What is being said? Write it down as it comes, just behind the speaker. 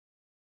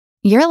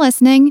You're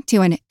listening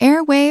to an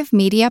Airwave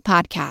Media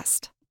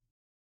Podcast.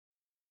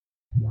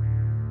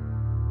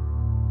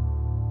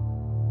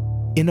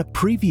 In a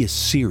previous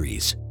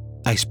series,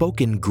 I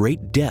spoke in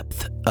great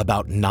depth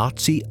about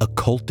Nazi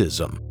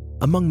occultism.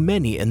 Among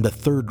many in the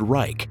Third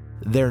Reich,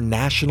 their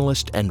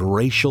nationalist and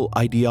racial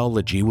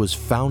ideology was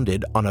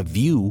founded on a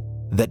view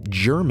that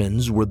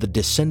Germans were the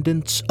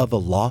descendants of a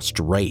lost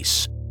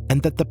race,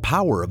 and that the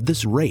power of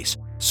this race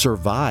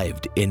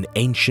survived in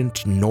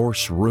ancient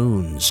Norse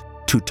runes,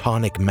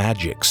 Teutonic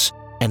magics,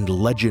 and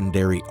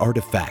legendary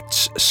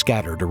artifacts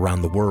scattered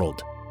around the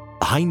world.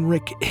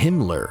 Heinrich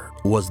Himmler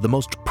was the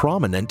most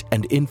prominent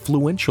and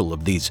influential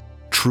of these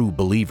true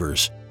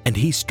believers, and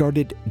he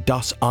started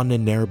Das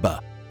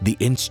Ahnenerbe, the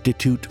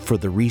Institute for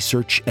the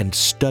Research and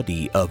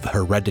Study of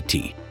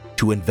Heredity,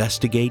 to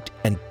investigate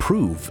and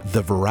prove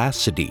the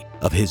veracity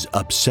of his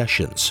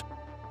obsessions.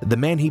 The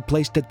man he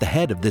placed at the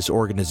head of this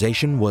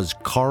organization was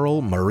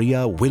Karl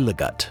Maria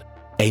Willigut,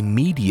 a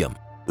medium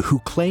who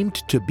claimed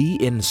to be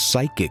in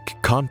psychic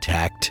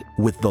contact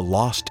with the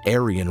lost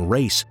Aryan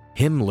race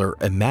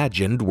Himmler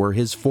imagined were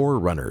his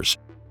forerunners.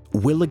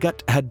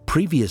 Willigut had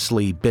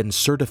previously been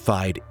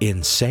certified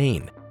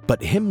insane,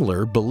 but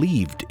Himmler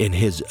believed in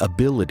his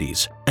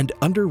abilities, and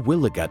under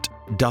Willigut,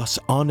 Das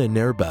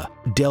Ahnenerbe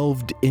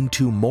delved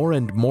into more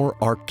and more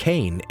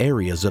arcane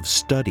areas of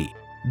study.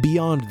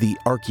 Beyond the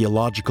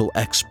archaeological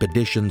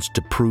expeditions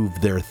to prove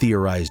their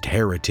theorized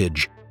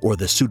heritage, or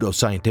the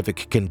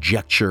pseudoscientific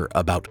conjecture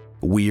about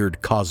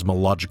weird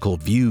cosmological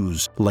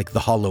views like the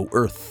hollow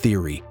earth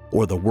theory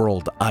or the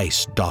world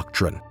ice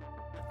doctrine.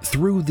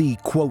 Through the,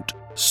 quote,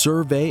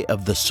 survey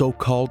of the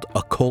so-called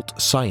occult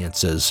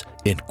sciences,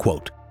 end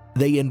quote,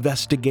 they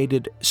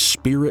investigated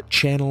spirit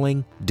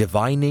channeling,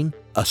 divining,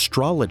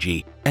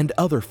 astrology, and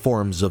other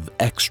forms of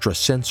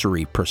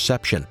extrasensory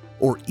perception,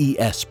 or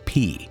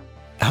ESP.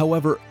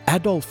 However,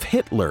 Adolf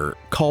Hitler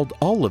called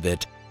all of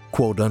it,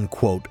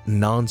 quote-unquote,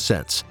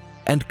 nonsense,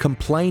 and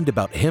complained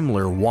about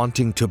Himmler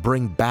wanting to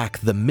bring back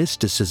the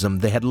mysticism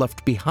they had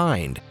left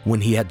behind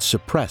when he had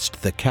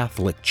suppressed the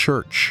Catholic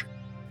Church.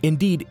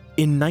 Indeed,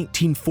 in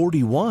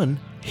 1941,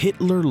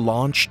 Hitler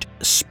launched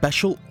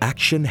Special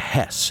Action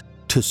Hess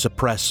to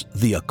suppress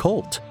the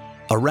occult,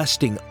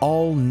 arresting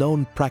all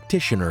known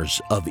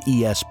practitioners of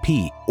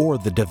ESP or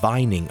the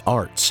divining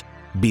arts,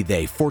 be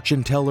they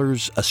fortune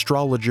tellers,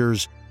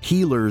 astrologers,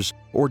 healers,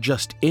 or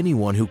just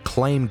anyone who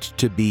claimed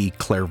to be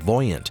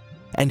clairvoyant.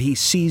 And he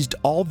seized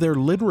all their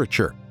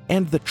literature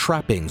and the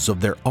trappings of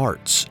their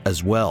arts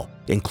as well,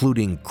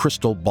 including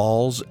crystal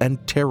balls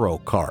and tarot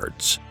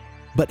cards.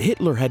 But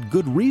Hitler had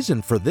good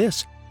reason for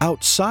this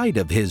outside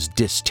of his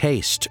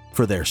distaste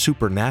for their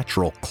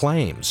supernatural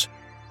claims.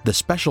 The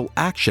special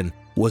action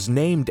was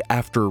named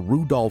after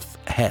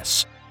Rudolf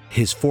Hess,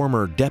 his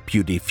former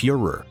deputy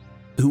Führer,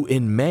 who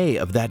in May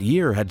of that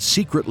year had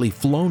secretly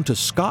flown to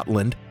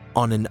Scotland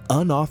on an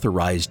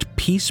unauthorized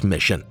peace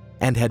mission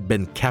and had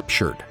been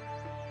captured.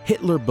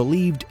 Hitler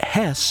believed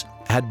Hess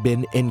had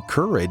been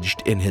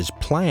encouraged in his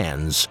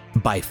plans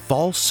by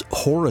false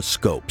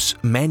horoscopes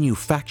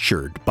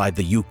manufactured by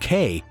the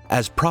UK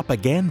as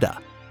propaganda,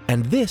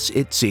 and this,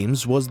 it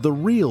seems, was the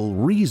real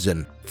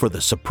reason for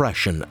the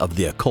suppression of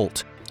the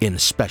occult in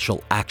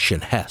Special Action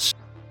Hess.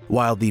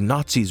 While the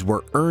Nazis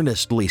were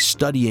earnestly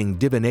studying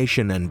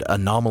divination and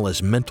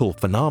anomalous mental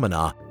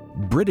phenomena,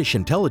 British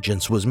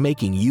intelligence was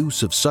making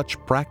use of such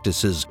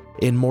practices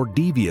in more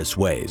devious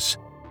ways.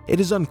 It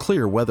is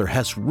unclear whether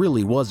Hess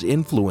really was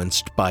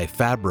influenced by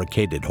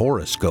fabricated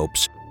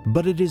horoscopes,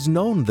 but it is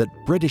known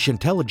that British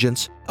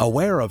intelligence,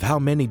 aware of how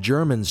many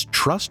Germans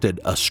trusted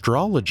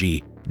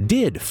astrology,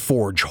 did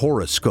forge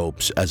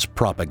horoscopes as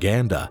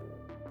propaganda.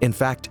 In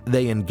fact,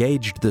 they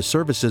engaged the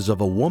services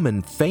of a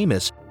woman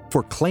famous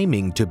for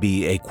claiming to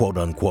be a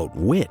quote-unquote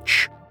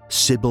witch,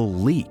 Sybil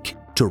Leek,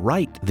 to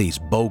write these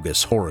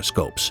bogus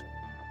horoscopes.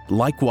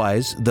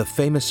 Likewise, the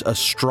famous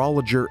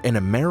astrologer in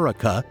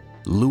America,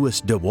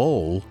 Louis de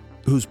Wohl,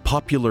 whose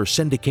popular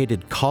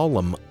syndicated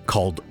column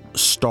called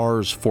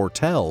Stars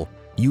Foretell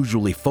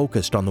usually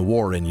focused on the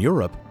war in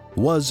Europe,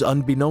 was,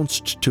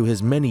 unbeknownst to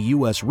his many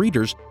U.S.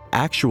 readers,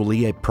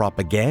 actually a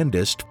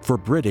propagandist for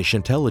British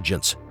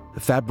intelligence,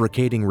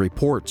 fabricating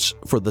reports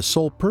for the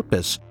sole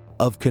purpose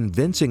of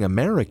convincing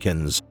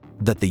Americans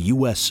that the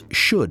U.S.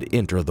 should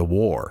enter the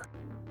war.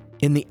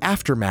 In the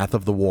aftermath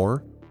of the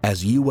war,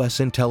 as U.S.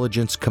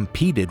 intelligence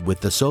competed with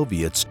the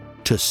Soviets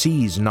to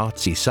seize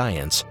Nazi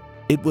science,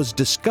 it was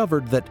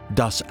discovered that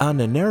Das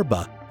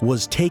Ahnenerbe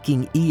was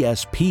taking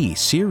ESP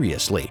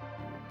seriously.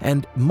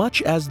 And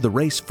much as the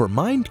race for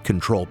mind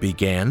control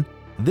began,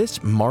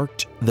 this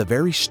marked the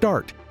very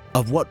start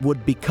of what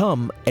would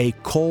become a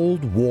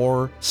Cold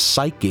War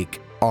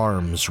psychic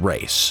arms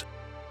race.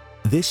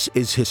 This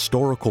is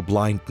Historical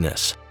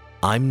Blindness.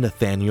 I'm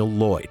Nathaniel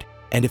Lloyd,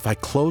 and if I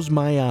close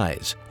my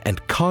eyes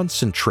and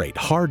concentrate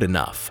hard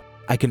enough,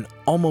 I can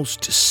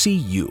almost see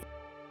you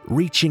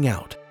reaching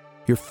out,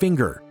 your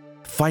finger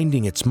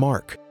finding its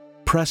mark,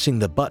 pressing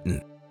the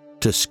button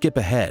to skip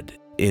ahead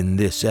in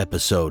this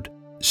episode,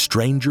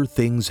 Stranger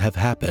Things Have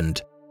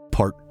Happened,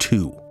 Part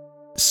 2.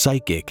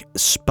 Psychic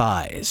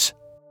Spies.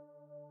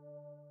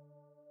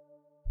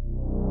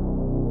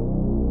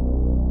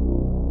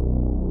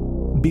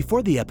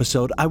 Before the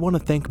episode, I want to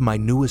thank my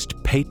newest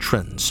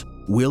patrons,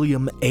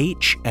 William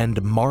H.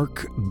 and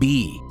Mark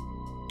B.,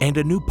 and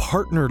a new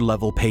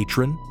partner-level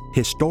patron,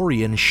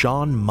 historian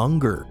Sean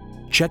Munger.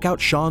 Check out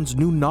Sean's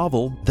new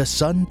novel, The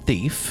Sun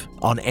Thief,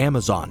 on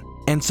Amazon,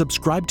 and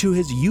subscribe to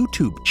his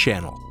YouTube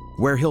channel,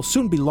 where he'll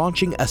soon be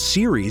launching a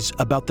series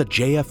about the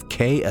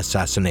JFK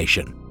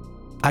assassination.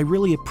 I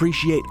really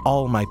appreciate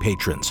all my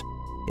patrons.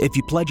 If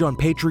you pledge on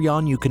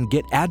Patreon, you can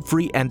get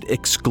ad-free and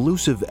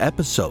exclusive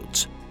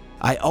episodes.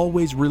 I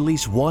always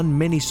release one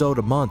mini-sode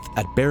a month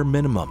at bare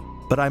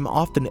minimum, but I'm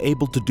often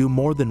able to do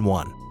more than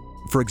one.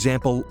 For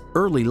example,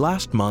 early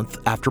last month,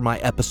 after my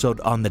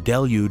episode on the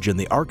Deluge and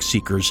the Ark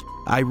Seekers,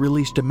 I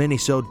released a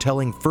mini-sode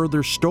telling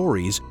further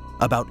stories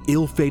about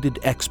ill-fated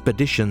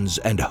expeditions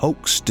and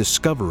hoax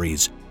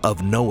discoveries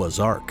of Noah's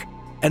Ark.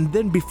 And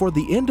then before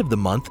the end of the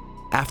month,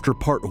 after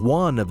part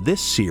 1 of this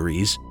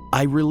series,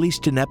 I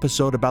released an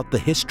episode about the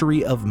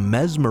history of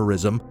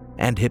mesmerism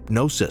and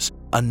hypnosis,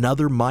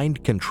 another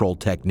mind control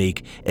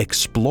technique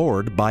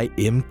explored by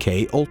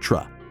MK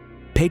Ultra.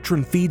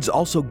 Patron feeds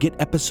also get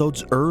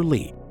episodes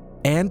early,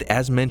 and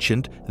as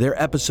mentioned,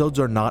 their episodes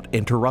are not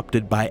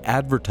interrupted by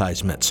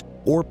advertisements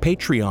or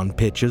Patreon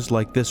pitches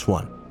like this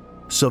one.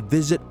 So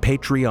visit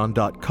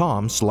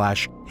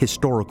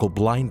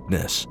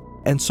patreon.com/historicalblindness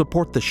and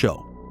support the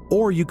show.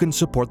 Or you can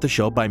support the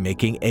show by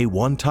making a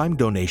one-time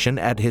donation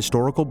at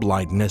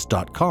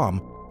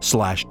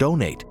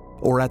historicalblindness.com/donate,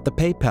 or at the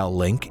PayPal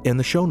link in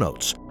the show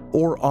notes,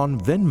 or on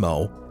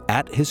Venmo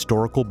at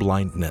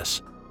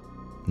historicalblindness.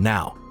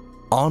 Now,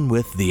 on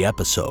with the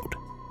episode.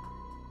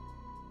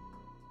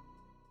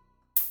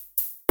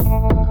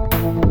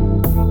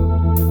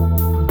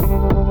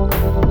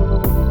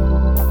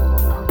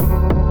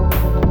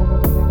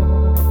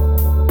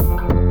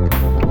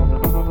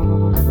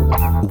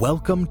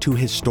 Welcome to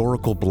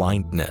Historical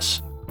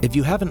Blindness. If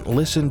you haven't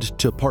listened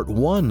to part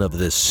 1 of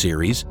this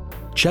series,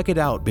 check it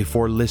out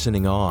before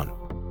listening on.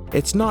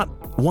 It's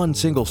not one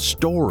single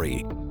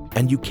story,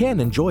 and you can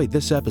enjoy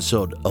this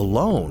episode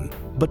alone,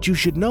 but you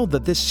should know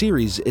that this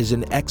series is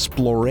an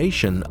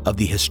exploration of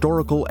the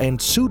historical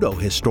and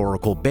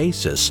pseudo-historical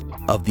basis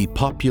of the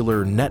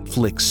popular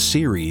Netflix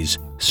series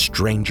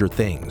Stranger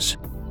Things.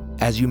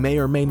 As you may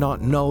or may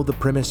not know, the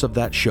premise of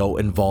that show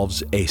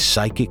involves a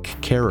psychic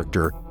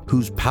character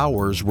whose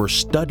powers were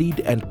studied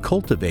and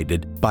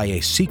cultivated by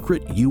a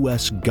secret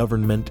U.S.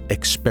 government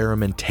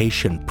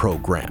experimentation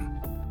program.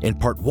 In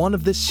part 1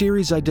 of this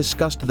series, I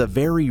discussed the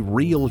very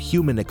real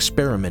human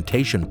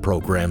experimentation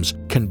programs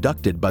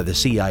conducted by the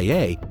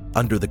CIA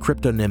under the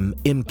cryptonym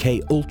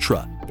MK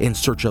Ultra in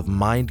search of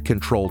mind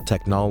control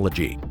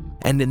technology.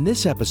 And in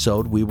this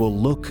episode, we will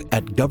look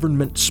at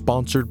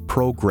government-sponsored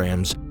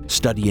programs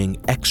studying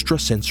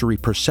extrasensory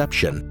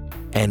perception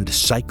and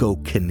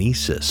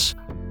psychokinesis.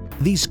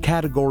 These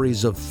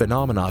categories of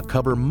phenomena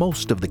cover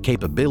most of the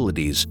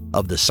capabilities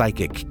of the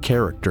psychic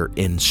character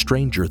in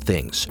Stranger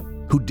Things,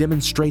 who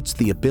demonstrates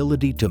the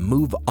ability to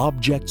move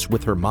objects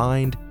with her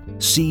mind,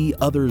 see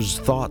others'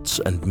 thoughts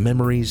and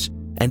memories,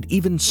 and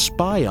even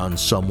spy on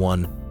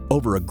someone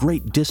over a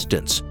great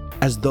distance,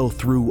 as though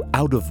through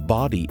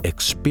out-of-body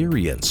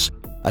experience,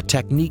 a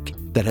technique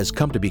that has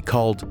come to be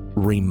called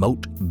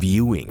remote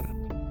viewing.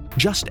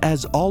 Just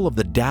as all of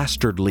the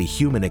dastardly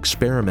human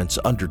experiments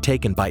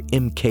undertaken by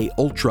MK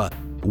Ultra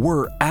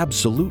were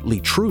absolutely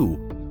true,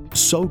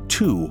 so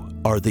too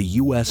are the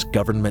U.S.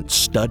 government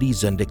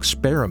studies and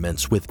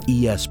experiments with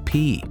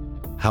ESP.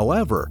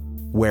 However,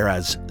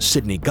 whereas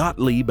Sidney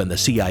Gottlieb and the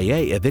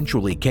CIA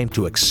eventually came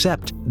to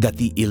accept that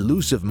the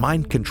elusive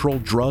mind control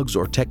drugs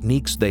or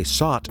techniques they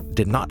sought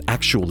did not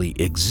actually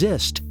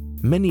exist,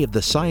 many of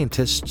the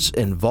scientists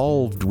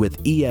involved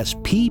with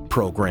ESP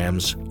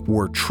programs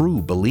were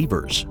true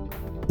believers.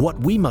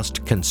 What we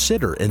must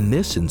consider in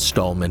this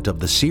installment of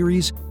the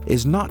series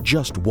is not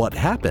just what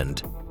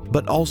happened,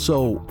 but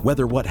also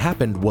whether what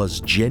happened was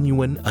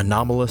genuine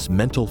anomalous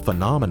mental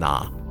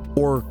phenomena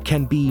or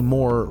can be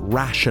more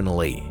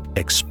rationally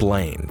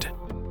explained.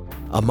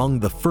 Among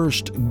the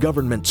first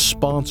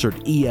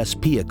government-sponsored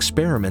ESP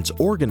experiments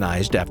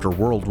organized after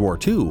World War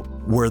II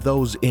were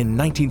those in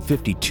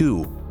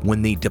 1952,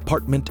 when the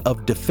Department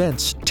of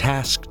Defense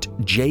tasked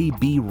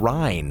J.B.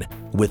 Rhine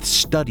with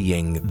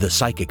studying the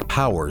psychic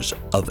powers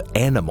of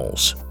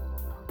animals.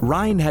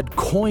 Rhine had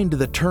coined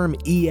the term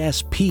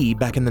ESP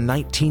back in the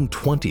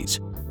 1920s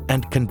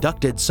and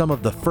conducted some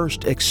of the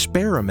first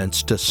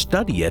experiments to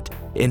study it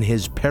in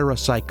his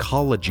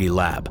parapsychology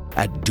lab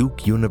at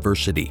Duke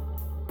University.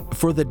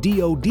 For the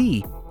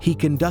DoD, he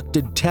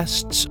conducted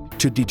tests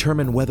to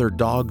determine whether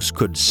dogs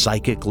could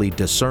psychically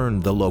discern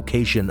the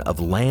location of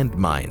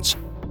landmines,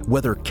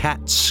 whether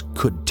cats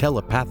could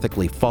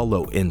telepathically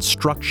follow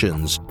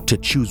instructions to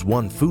choose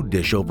one food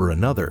dish over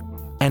another,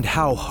 and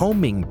how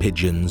homing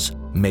pigeons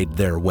made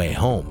their way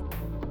home.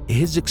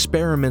 His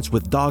experiments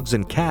with dogs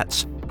and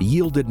cats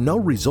yielded no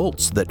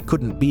results that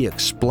couldn't be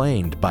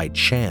explained by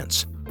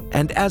chance.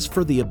 And as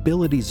for the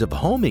abilities of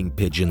homing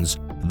pigeons,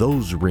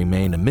 those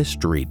remain a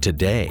mystery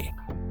today.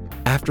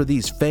 After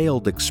these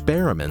failed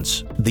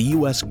experiments, the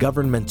U.S.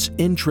 government's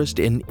interest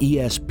in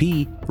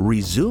ESP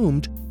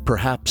resumed,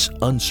 perhaps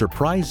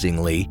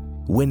unsurprisingly,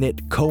 when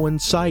it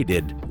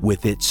coincided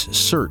with its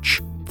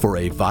search for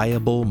a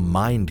viable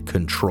mind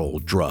control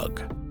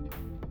drug.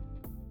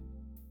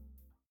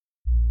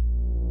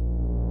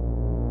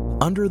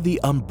 Under the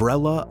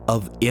umbrella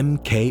of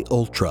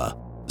MKUltra,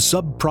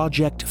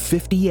 Subproject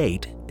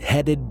 58,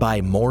 headed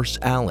by Morse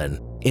Allen,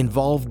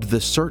 involved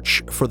the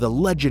search for the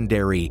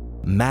legendary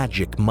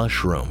magic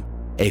mushroom,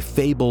 a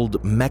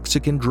fabled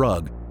Mexican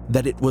drug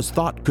that it was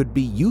thought could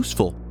be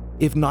useful,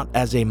 if not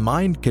as a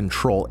mind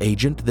control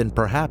agent, then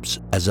perhaps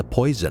as a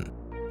poison.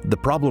 The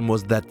problem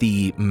was that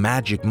the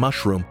magic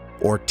mushroom,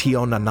 or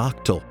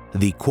Tionanactl,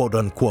 the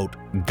quote-unquote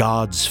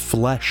God's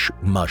flesh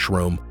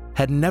mushroom,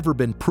 had never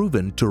been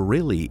proven to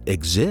really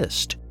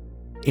exist.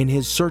 In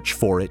his search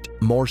for it,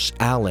 Morse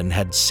Allen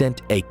had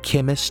sent a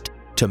chemist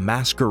to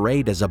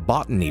masquerade as a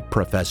botany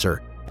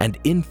professor and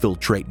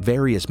infiltrate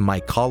various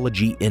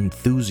mycology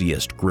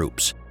enthusiast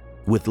groups,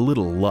 with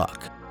little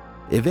luck.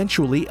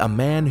 Eventually, a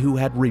man who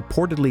had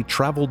reportedly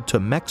traveled to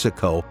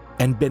Mexico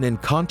and been in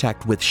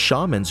contact with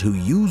shamans who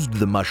used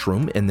the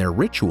mushroom in their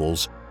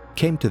rituals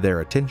came to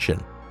their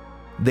attention.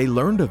 They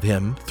learned of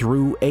him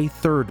through a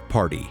third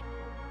party,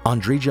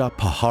 Andrija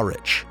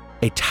Paharic,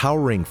 a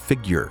towering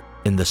figure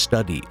in the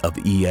study of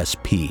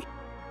ESP.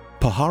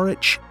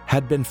 Paharic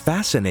had been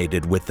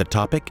fascinated with the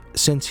topic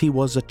since he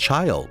was a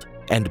child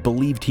and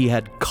believed he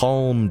had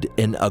calmed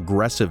an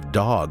aggressive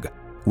dog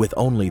with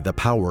only the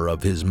power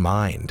of his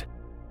mind.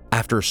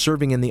 After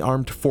serving in the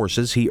armed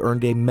forces, he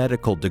earned a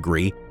medical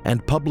degree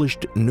and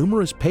published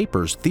numerous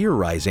papers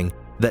theorizing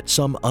that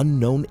some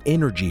unknown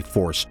energy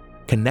force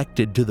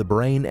connected to the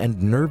brain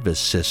and nervous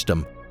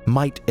system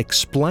might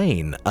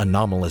explain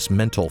anomalous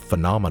mental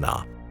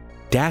phenomena.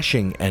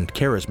 Dashing and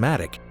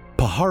charismatic,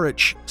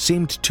 Paharic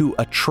seemed to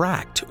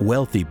attract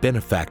wealthy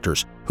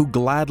benefactors who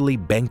gladly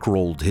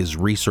bankrolled his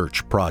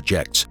research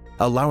projects,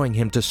 allowing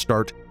him to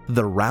start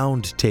the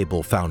Round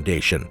Table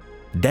Foundation,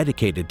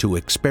 dedicated to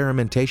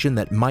experimentation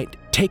that might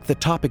take the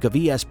topic of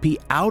ESP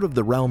out of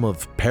the realm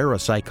of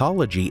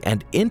parapsychology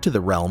and into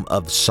the realm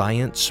of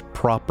science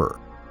proper.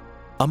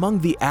 Among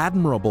the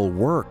admirable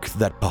work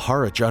that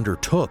Paharic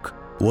undertook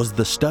was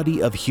the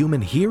study of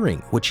human hearing,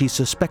 which he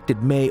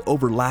suspected may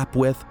overlap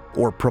with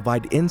or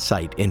provide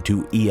insight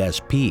into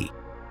ESP.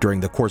 During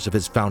the course of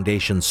his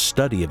foundation's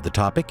study of the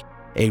topic,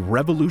 a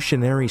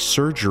revolutionary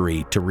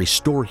surgery to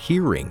restore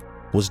hearing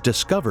was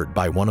discovered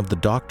by one of the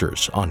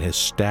doctors on his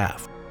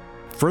staff.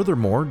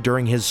 Furthermore,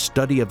 during his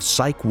study of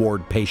psych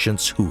ward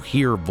patients who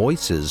hear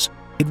voices,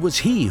 it was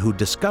he who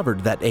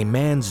discovered that a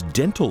man's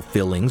dental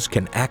fillings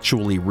can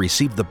actually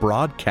receive the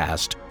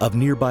broadcast of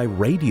nearby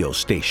radio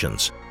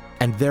stations,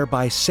 and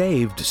thereby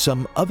saved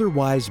some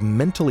otherwise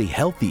mentally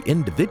healthy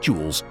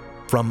individuals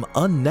from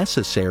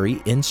unnecessary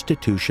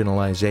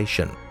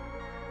institutionalization.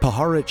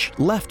 Paharic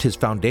left his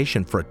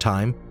foundation for a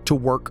time to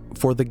work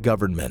for the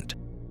government.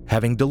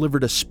 Having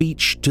delivered a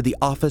speech to the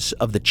Office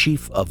of the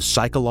Chief of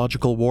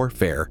Psychological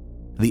Warfare,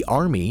 the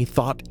Army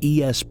thought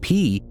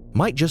ESP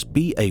might just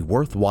be a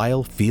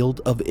worthwhile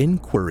field of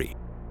inquiry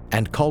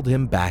and called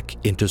him back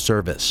into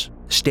service,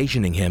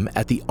 stationing him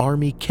at the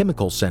Army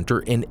Chemical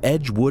Center in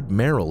Edgewood,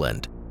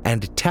 Maryland,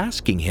 and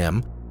tasking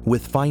him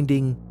with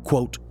finding,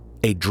 quote,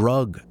 a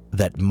drug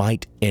that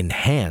might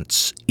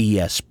enhance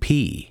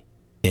ESP,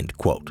 end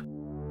quote.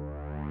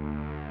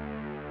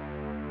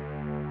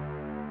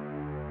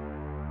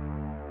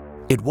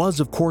 It was,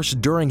 of course,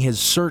 during his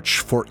search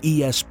for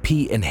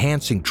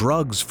ESP-enhancing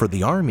drugs for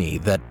the Army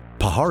that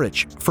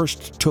Paharic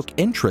first took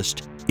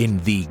interest in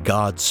the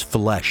God's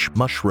flesh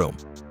mushroom,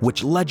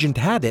 which legend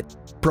had it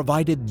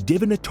provided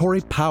divinatory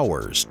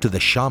powers to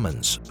the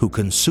shamans who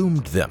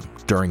consumed them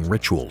during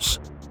rituals.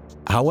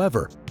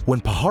 However,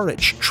 when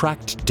Paharic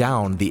tracked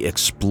down the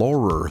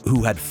explorer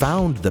who had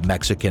found the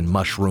Mexican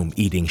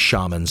mushroom-eating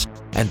shamans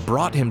and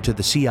brought him to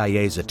the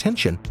CIA's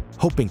attention,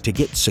 hoping to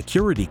get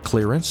security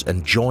clearance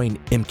and join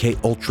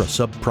MKUltra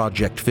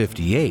Subproject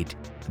 58,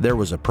 there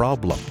was a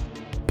problem.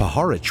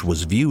 Paharic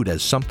was viewed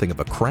as something of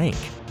a crank,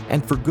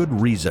 and for good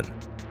reason.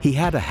 He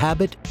had a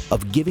habit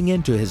of giving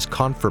in to his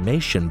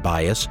confirmation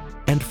bias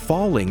and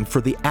falling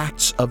for the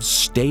acts of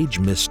stage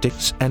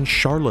mystics and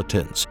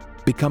charlatans,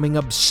 becoming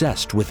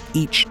obsessed with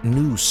each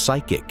new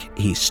psychic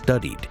he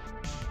studied.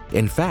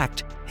 In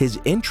fact, his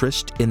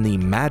interest in the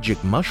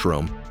magic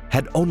mushroom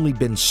had only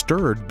been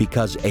stirred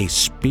because a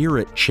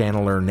spirit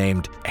channeler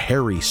named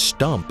Harry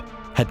Stump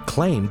had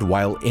claimed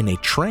while in a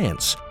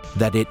trance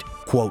that it,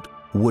 quote,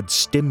 would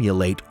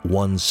stimulate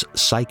one's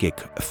psychic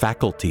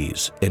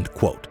faculties, end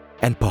quote.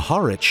 And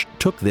Paharic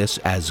took this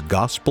as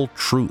gospel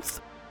truth.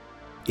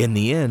 In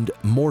the end,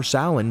 Morse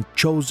Allen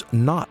chose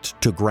not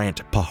to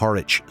grant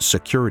Paharic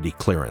security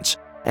clearance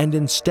and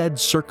instead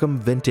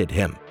circumvented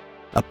him,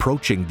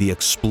 approaching the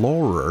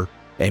explorer,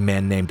 a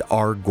man named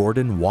R.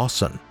 Gordon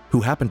Wasson,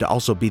 who happened to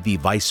also be the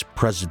vice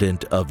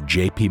president of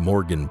J.P.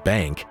 Morgan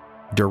Bank,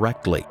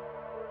 directly.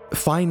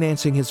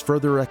 Financing his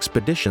further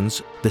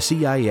expeditions, the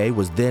CIA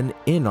was then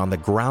in on the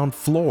ground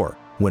floor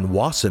when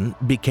Wasson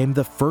became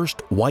the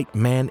first white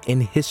man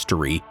in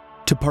history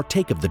to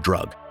partake of the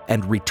drug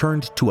and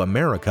returned to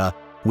America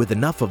with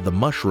enough of the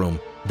mushroom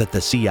that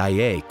the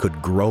CIA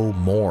could grow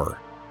more.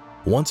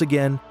 Once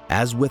again,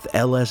 as with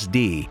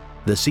LSD,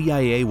 the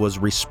CIA was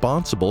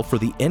responsible for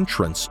the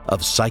entrance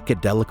of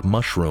psychedelic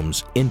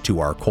mushrooms into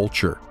our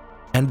culture.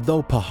 And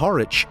though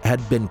Puharich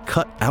had been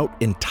cut out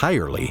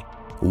entirely,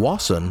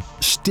 Wasson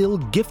still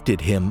gifted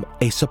him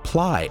a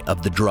supply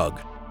of the drug.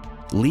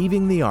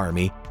 Leaving the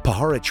army,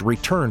 Puharich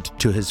returned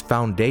to his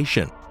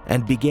foundation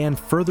and began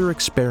further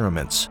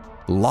experiments,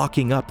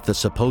 locking up the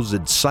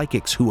supposed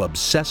psychics who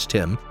obsessed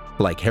him,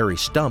 like Harry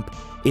Stump,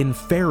 in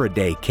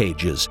Faraday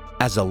cages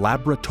as a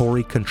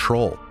laboratory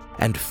control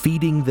and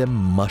feeding them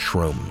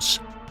mushrooms.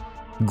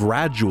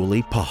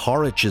 Gradually,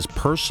 Puharich's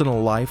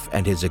personal life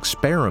and his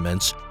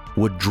experiments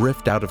would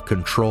drift out of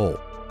control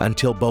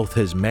until both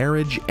his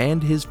marriage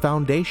and his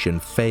foundation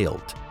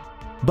failed.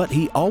 But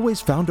he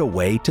always found a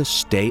way to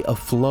stay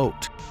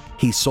afloat.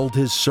 He sold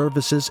his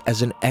services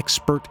as an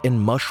expert in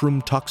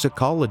mushroom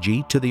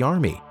toxicology to the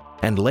Army,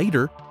 and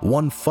later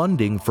won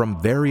funding from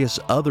various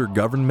other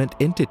government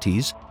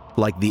entities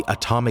like the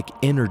Atomic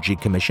Energy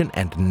Commission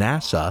and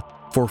NASA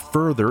for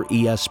further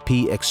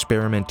ESP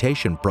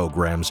experimentation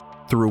programs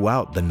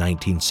throughout the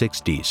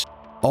 1960s,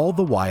 all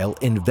the while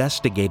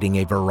investigating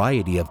a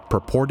variety of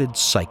purported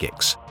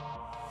psychics.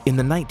 In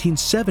the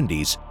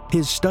 1970s,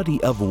 his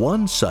study of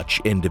one such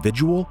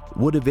individual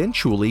would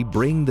eventually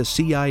bring the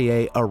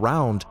CIA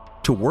around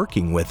to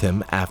working with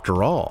him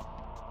after all.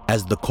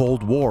 As the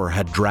Cold War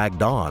had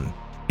dragged on,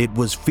 it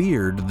was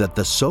feared that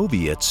the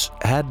Soviets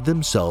had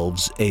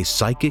themselves a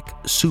psychic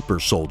super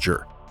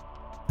soldier.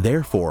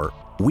 Therefore,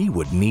 we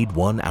would need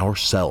one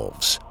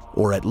ourselves,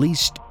 or at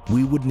least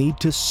we would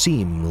need to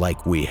seem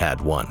like we had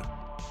one.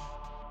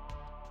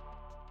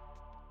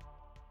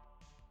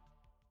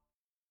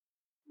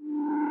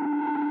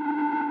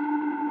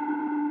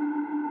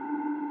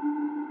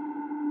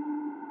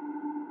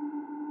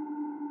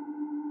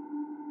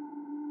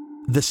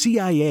 The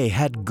CIA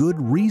had good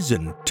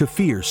reason to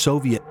fear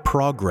Soviet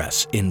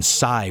progress in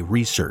psi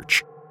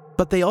research,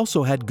 but they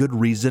also had good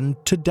reason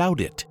to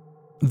doubt it.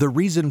 The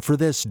reason for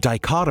this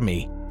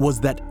dichotomy was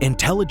that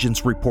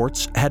intelligence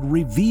reports had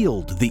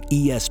revealed the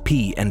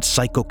ESP and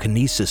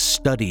psychokinesis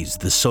studies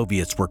the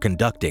Soviets were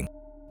conducting,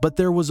 but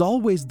there was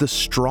always the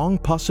strong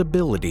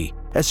possibility,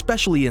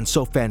 especially in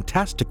so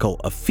fantastical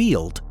a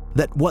field,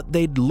 that what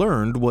they'd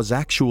learned was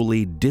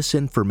actually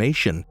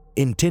disinformation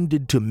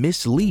intended to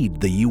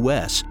mislead the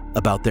US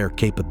about their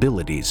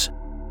capabilities.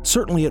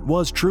 Certainly it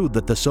was true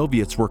that the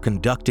Soviets were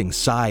conducting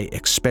psi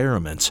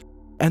experiments,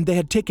 and they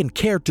had taken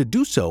care to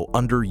do so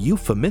under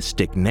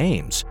euphemistic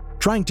names,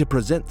 trying to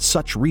present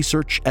such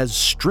research as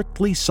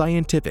strictly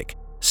scientific,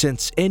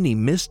 since any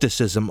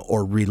mysticism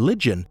or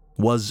religion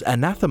was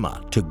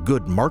anathema to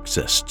good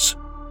Marxists.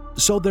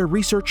 So their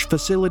research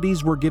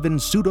facilities were given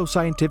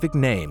pseudoscientific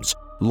names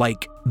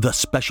like the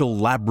Special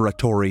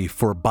Laboratory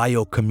for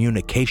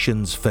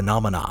Biocommunications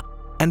Phenomena,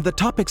 and the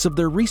topics of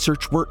their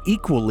research were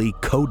equally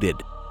coded.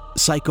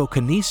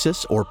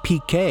 Psychokinesis, or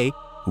PK,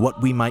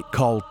 what we might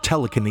call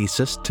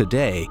telekinesis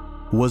today,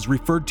 was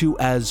referred to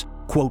as,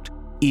 quote,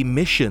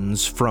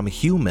 emissions from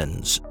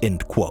humans,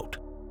 end quote,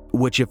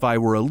 which if I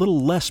were a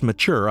little less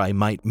mature, I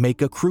might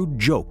make a crude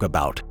joke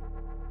about.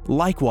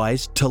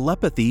 Likewise,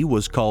 telepathy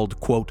was called,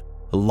 quote,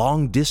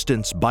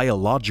 long-distance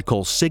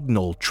biological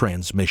signal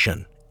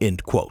transmission,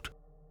 end quote.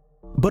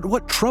 But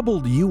what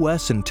troubled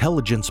U.S.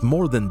 intelligence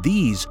more than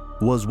these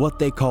was what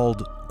they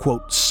called,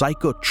 quote,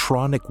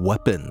 psychotronic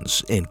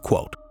weapons, end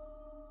quote.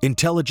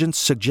 Intelligence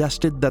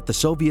suggested that the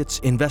Soviets'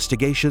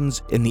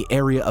 investigations in the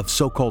area of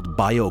so-called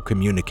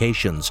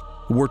biocommunications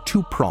were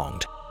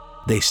two-pronged.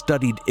 They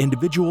studied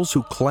individuals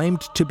who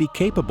claimed to be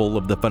capable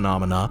of the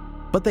phenomena,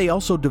 but they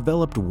also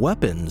developed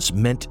weapons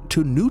meant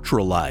to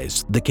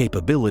neutralize the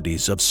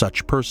capabilities of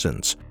such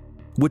persons,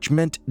 which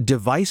meant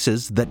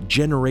devices that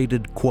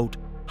generated, quote,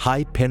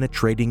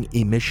 high-penetrating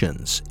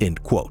emissions,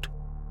 end quote,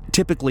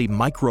 typically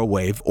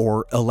microwave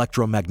or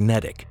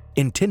electromagnetic,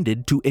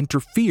 intended to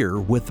interfere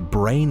with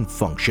brain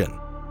function.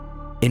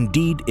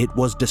 Indeed, it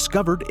was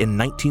discovered in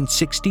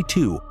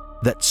 1962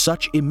 that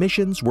such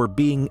emissions were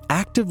being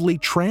actively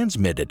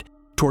transmitted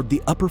toward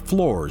the upper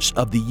floors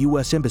of the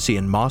U.S. Embassy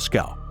in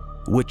Moscow,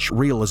 which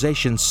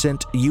realization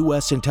sent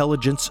U.S.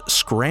 intelligence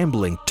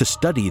scrambling to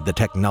study the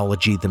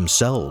technology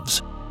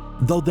themselves.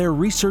 Though their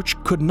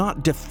research could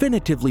not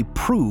definitively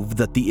prove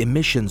that the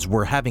emissions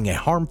were having a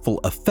harmful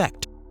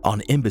effect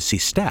on embassy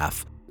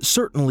staff,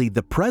 certainly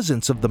the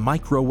presence of the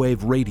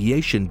microwave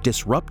radiation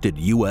disrupted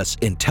U.S.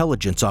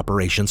 intelligence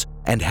operations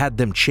and had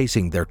them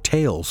chasing their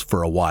tails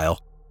for a while,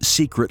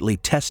 secretly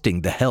testing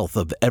the health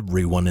of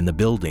everyone in the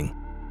building.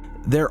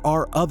 There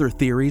are other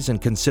theories and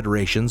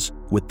considerations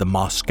with the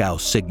Moscow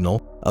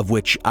signal, of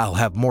which I'll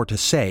have more to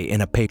say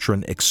in a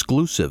Patreon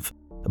exclusive,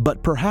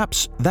 but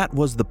perhaps that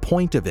was the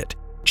point of it,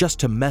 just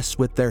to mess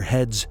with their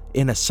heads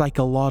in a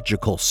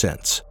psychological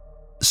sense.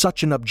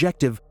 Such an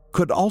objective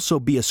could also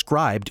be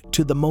ascribed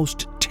to the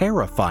most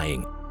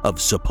terrifying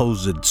of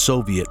supposed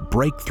Soviet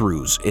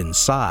breakthroughs in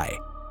psi,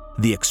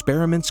 the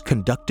experiments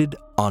conducted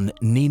on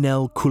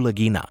Ninel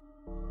Kulagina.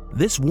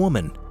 This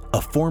woman,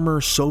 a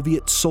former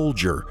Soviet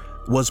soldier,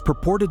 was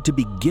purported to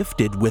be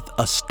gifted with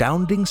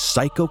astounding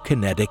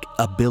psychokinetic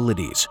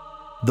abilities.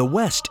 The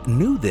West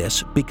knew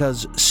this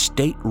because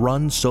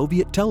state-run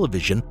Soviet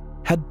television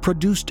had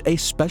produced a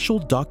special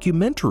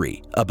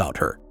documentary about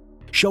her,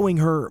 showing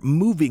her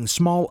moving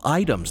small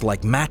items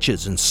like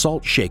matches and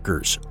salt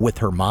shakers with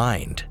her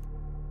mind.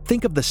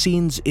 Think of the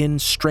scenes in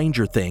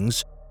Stranger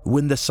Things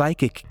when the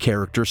psychic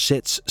character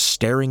sits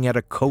staring at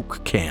a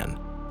Coke can,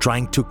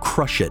 trying to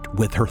crush it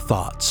with her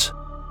thoughts.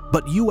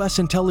 But U.S.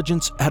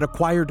 intelligence had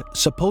acquired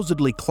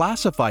supposedly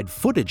classified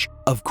footage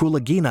of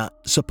Kulagina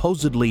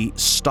supposedly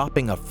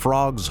stopping a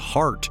frog's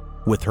heart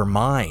with her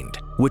mind,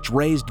 which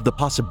raised the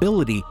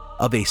possibility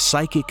of a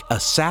psychic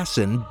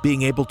assassin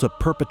being able to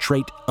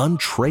perpetrate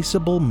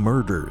untraceable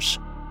murders.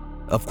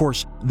 Of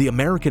course, the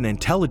American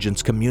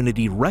intelligence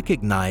community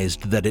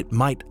recognized that it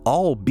might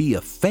all be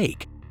a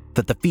fake,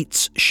 that the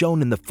feats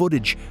shown in the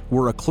footage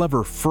were a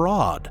clever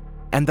fraud,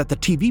 and that the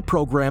TV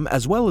program,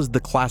 as well as the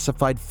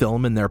classified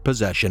film in their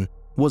possession,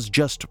 was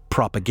just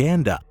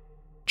propaganda.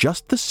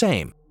 Just the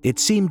same, it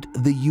seemed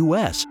the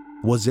U.S.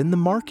 was in the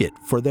market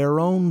for their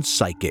own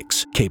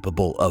psychics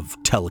capable of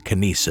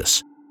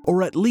telekinesis,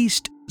 or at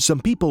least some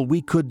people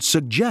we could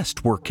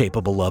suggest were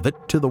capable of it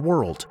to the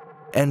world,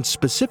 and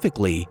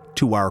specifically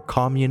to our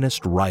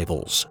communist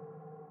rivals.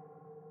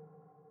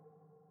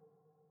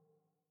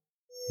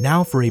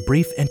 Now for a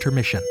brief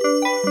intermission.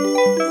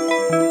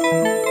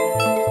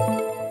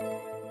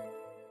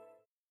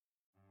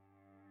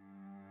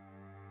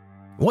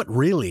 What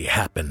really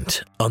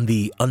happened on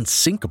the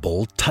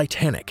unsinkable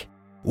Titanic?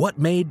 What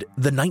made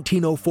the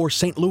 1904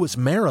 St. Louis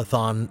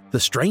Marathon the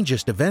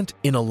strangest event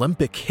in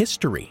Olympic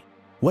history?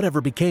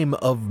 Whatever became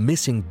of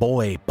missing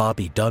boy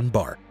Bobby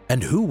Dunbar?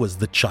 And who was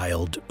the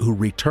child who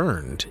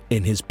returned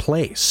in his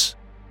place?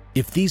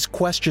 If these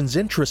questions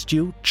interest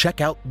you, check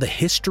out the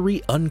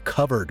History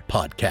Uncovered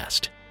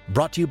podcast,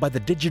 brought to you by the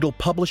digital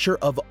publisher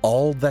of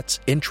All That's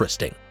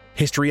Interesting.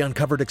 History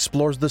Uncovered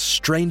explores the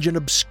strange and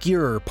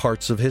obscure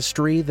parts of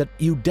history that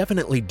you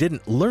definitely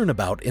didn't learn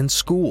about in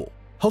school.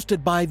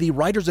 Hosted by the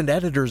writers and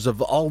editors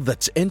of All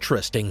That's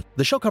Interesting,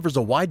 the show covers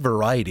a wide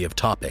variety of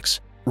topics,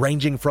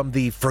 ranging from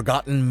the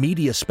forgotten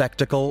media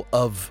spectacle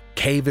of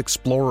cave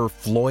explorer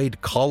Floyd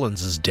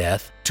Collins'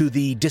 death, to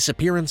the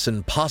disappearance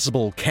and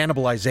possible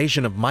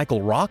cannibalization of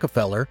Michael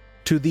Rockefeller,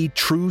 to the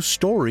true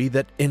story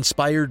that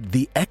inspired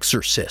The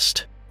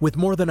Exorcist. With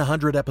more than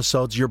 100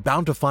 episodes, you're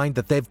bound to find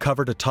that they've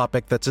covered a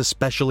topic that's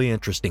especially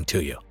interesting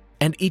to you.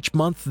 And each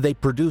month they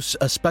produce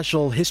a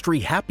special History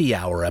Happy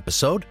Hour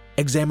episode,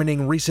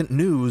 examining recent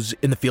news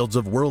in the fields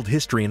of world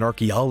history and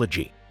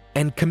archaeology,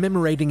 and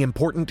commemorating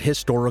important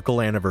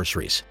historical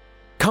anniversaries.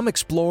 Come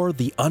explore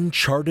the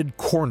uncharted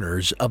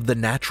corners of the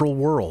natural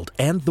world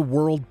and the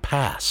world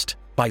past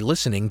by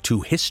listening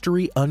to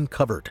History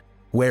Uncovered,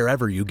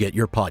 wherever you get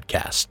your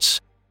podcasts.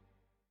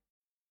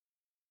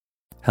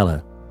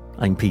 Hello,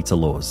 I'm Peter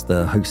Laws,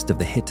 the host of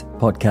the hit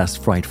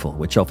podcast Frightful,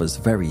 which offers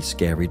very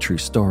scary true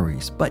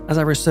stories. But as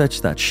I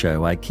research that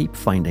show, I keep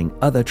finding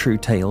other true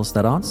tales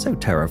that aren't so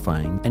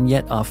terrifying and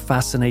yet are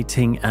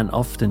fascinating and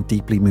often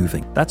deeply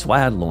moving. That's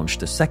why I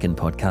launched a second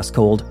podcast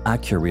called Our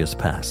Curious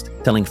Past,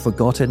 telling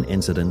forgotten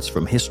incidents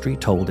from history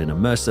told in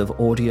immersive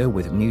audio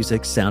with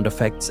music, sound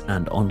effects,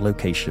 and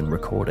on-location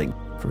recording.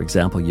 For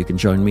example, you can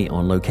join me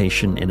on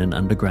location in an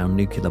underground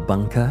nuclear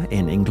bunker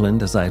in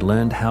England as I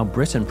learned how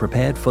Britain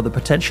prepared for the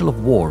potential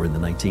of war in the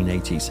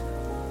 1980s.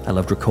 I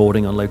loved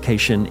recording on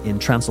location in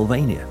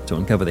Transylvania to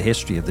uncover the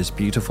history of this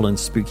beautiful and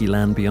spooky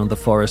land beyond the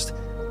forest,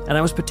 and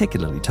I was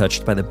particularly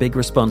touched by the big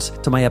response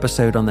to my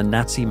episode on the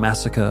Nazi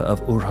massacre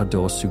of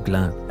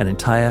Oradour-sur-Glane, an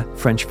entire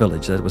French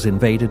village that was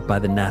invaded by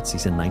the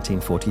Nazis in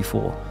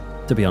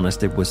 1944. To be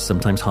honest, it was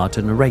sometimes hard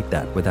to narrate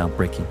that without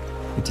breaking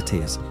into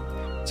tears.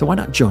 So why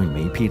not join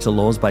me, Peter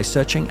Laws, by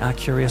searching Our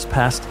Curious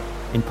Past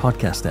in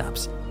podcast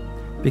apps?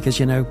 Because,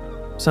 you know,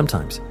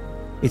 sometimes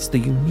it's the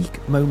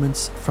unique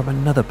moments from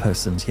another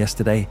person's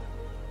yesterday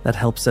that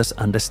helps us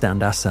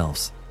understand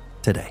ourselves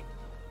today.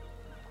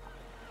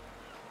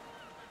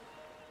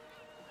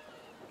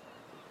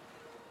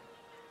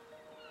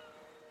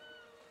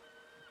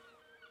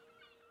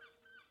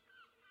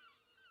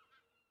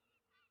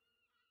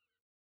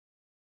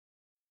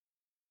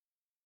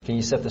 Can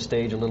you set the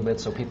stage a little bit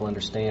so people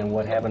understand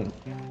what happened?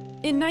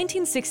 In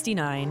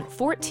 1969,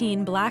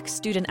 14 black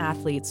student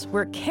athletes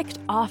were kicked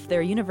off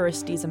their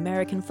university's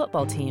American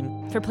football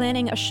team for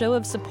planning a show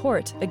of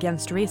support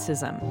against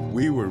racism.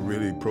 We were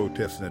really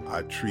protesting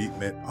our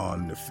treatment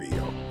on the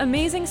field.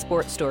 Amazing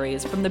Sports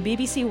Stories from the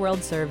BBC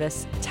World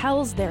Service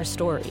tells their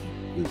story.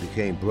 We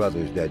became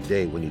brothers that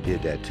day when he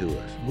did that to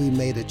us. We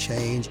made a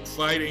change.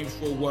 Fighting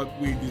for what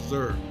we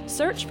deserve.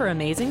 Search for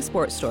Amazing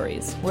Sports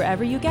Stories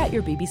wherever you get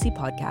your BBC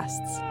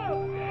podcasts.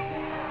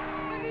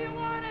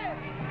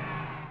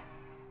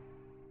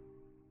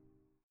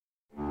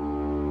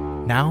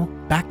 Now,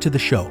 back to the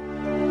show.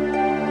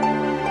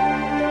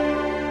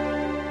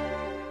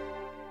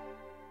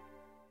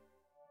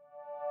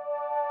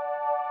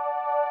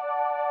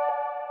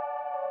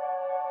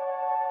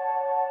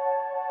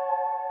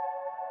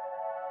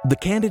 The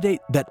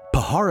candidate that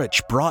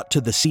Puharich brought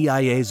to the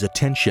CIA's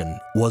attention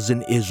was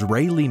an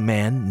Israeli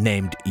man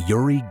named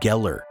Uri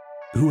Geller,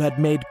 who had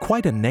made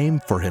quite a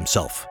name for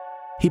himself.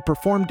 He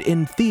performed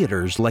in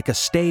theaters like a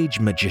stage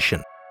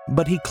magician,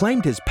 but he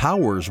claimed his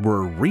powers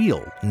were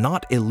real,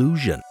 not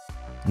illusion.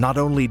 Not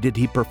only did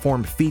he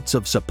perform feats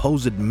of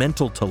supposed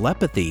mental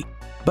telepathy,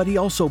 but he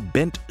also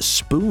bent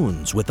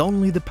spoons with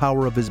only the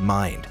power of his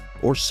mind,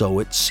 or so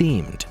it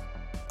seemed.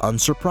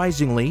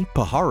 Unsurprisingly,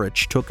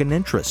 Puharich took an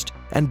interest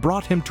and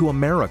brought him to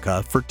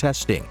America for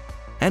testing.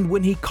 And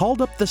when he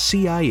called up the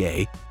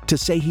CIA to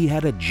say he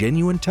had a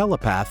genuine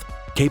telepath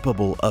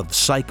capable of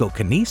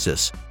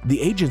psychokinesis, the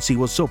agency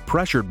was so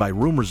pressured by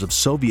rumors of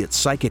Soviet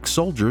psychic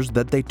soldiers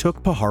that they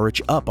took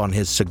Puharich up on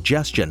his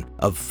suggestion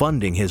of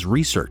funding his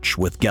research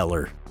with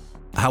Geller.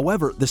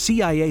 However, the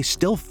CIA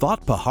still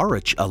thought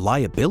Puharich a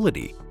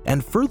liability,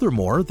 and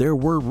furthermore, there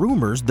were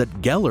rumors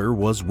that Geller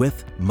was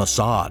with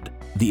Mossad,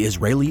 the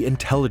Israeli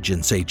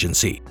intelligence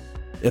agency.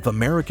 If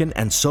American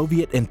and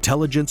Soviet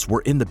intelligence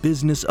were in the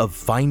business of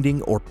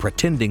finding or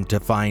pretending to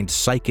find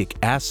psychic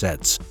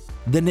assets,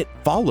 then it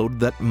followed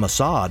that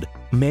Mossad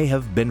may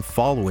have been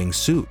following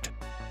suit.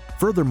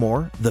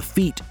 Furthermore, the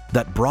feat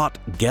that brought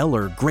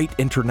Geller great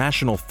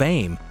international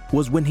fame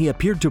was when he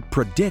appeared to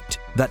predict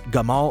that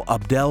Gamal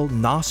Abdel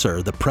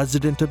Nasser, the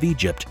president of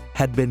Egypt,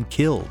 had been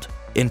killed,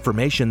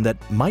 information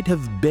that might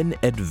have been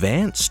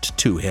advanced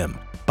to him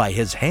by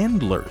his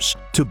handlers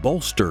to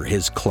bolster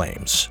his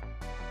claims.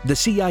 The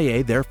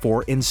CIA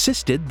therefore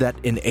insisted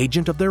that an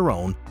agent of their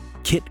own,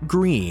 Kit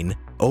Green,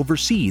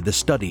 oversee the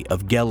study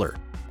of Geller,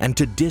 and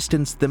to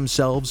distance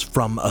themselves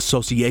from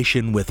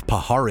association with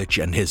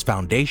Puharich and his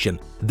foundation,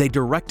 they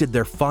directed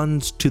their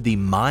funds to the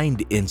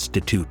Mind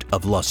Institute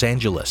of Los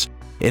Angeles,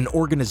 an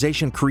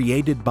organization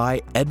created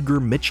by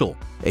Edgar Mitchell,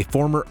 a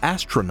former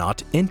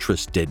astronaut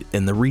interested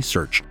in the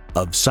research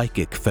of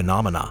psychic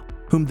phenomena,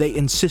 whom they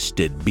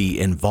insisted be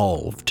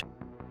involved.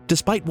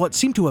 Despite what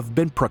seemed to have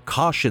been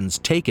precautions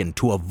taken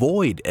to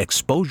avoid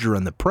exposure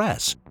in the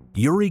press,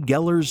 Uri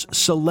Geller's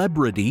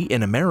celebrity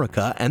in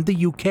America and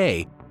the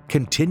UK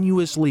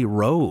continuously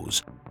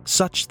rose,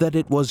 such that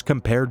it was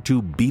compared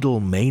to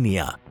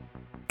Beatlemania.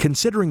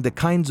 Considering the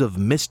kinds of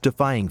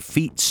mystifying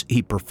feats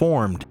he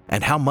performed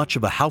and how much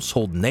of a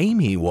household name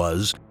he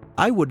was,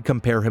 I would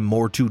compare him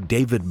more to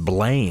David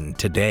Blaine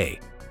today.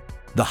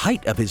 The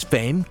height of his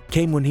fame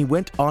came when he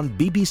went on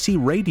BBC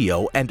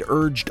Radio and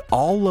urged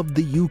all of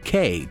the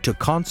UK to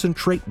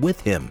concentrate with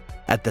him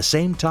at the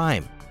same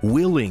time,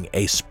 willing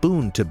a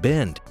spoon to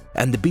bend,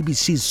 and the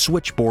BBC's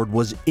switchboard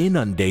was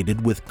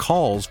inundated with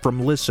calls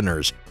from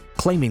listeners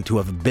claiming to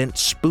have bent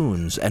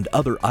spoons and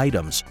other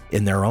items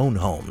in their own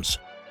homes.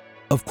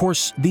 Of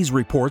course, these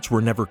reports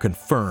were never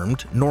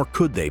confirmed, nor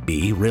could they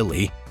be,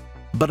 really.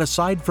 But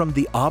aside from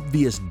the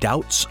obvious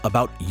doubts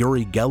about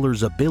Uri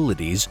Geller's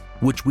abilities,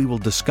 which we will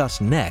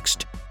discuss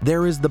next,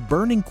 there is the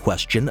burning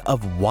question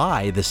of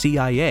why the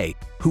CIA,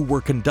 who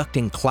were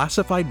conducting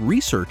classified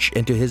research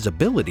into his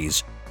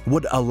abilities,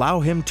 would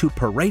allow him to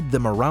parade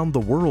them around the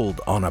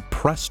world on a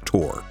press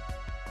tour.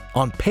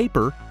 On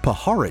paper,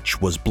 Puharich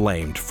was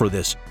blamed for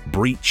this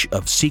breach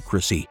of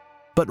secrecy,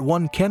 but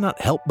one cannot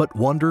help but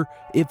wonder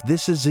if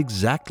this is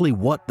exactly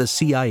what the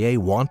CIA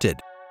wanted: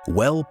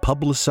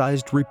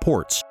 well-publicized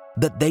reports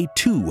that they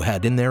too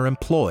had in their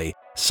employ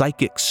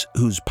psychics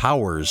whose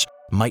powers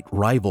might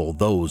rival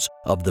those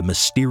of the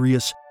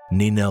mysterious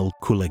Ninel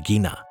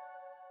Kulagina.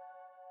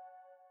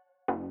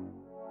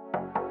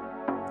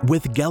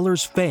 With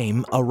Geller's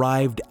fame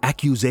arrived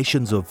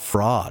accusations of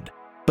fraud,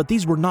 but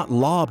these were not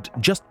lobbed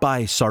just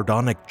by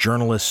sardonic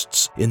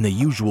journalists in the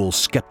usual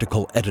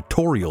skeptical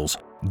editorials.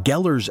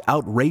 Geller's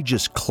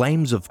outrageous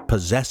claims of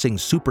possessing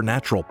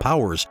supernatural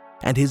powers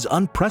and his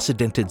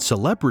unprecedented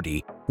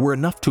celebrity were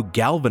enough to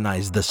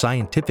galvanize the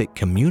scientific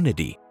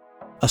community.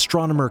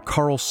 Astronomer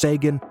Carl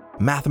Sagan,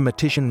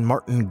 mathematician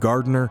Martin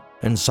Gardner,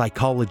 and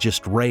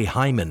psychologist Ray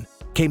Hyman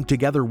came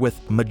together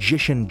with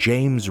magician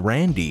James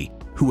Randi,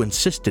 who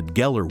insisted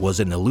Geller was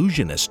an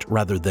illusionist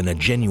rather than a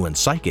genuine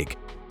psychic,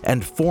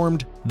 and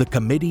formed the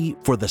Committee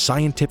for the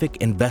Scientific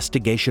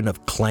Investigation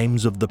of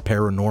Claims of the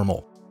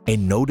Paranormal, a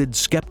noted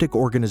skeptic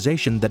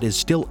organization that is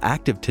still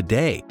active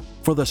today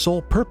for the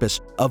sole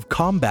purpose of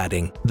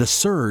combating the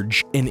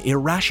surge in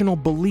irrational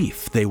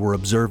belief they were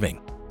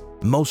observing.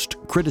 Most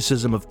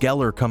criticism of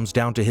Geller comes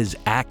down to his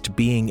act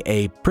being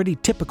a pretty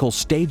typical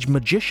stage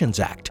magician's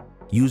act,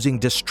 using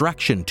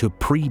distraction to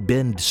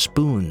pre-bend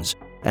spoons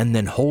and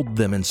then hold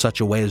them in such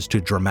a way as to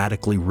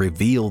dramatically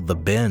reveal the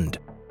bend,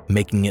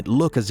 making it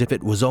look as if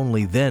it was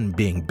only then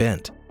being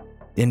bent.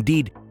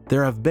 Indeed,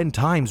 there have been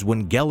times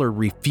when Geller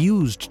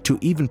refused to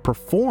even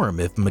perform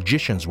if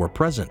magicians were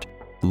present,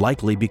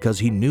 likely because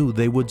he knew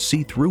they would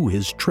see through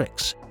his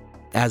tricks.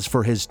 As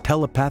for his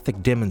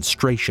telepathic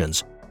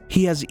demonstrations,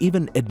 he has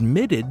even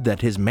admitted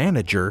that his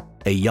manager,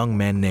 a young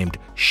man named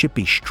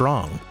Shippy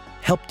Strong,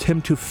 helped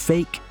him to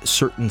fake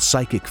certain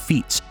psychic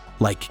feats,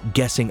 like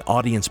guessing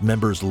audience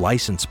members'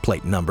 license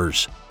plate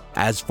numbers.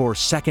 As for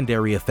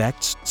secondary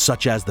effects,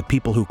 such as the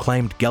people who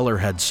claimed Geller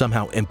had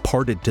somehow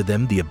imparted to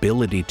them the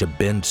ability to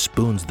bend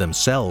spoons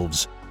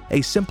themselves,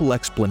 a simple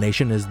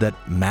explanation is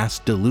that mass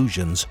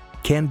delusions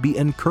can be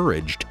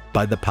encouraged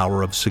by the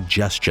power of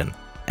suggestion,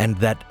 and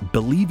that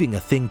believing a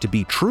thing to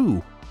be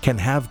true can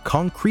have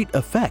concrete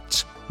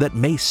effects that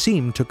may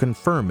seem to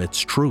confirm its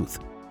truth,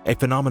 a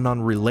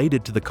phenomenon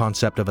related to the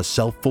concept of a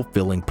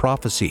self-fulfilling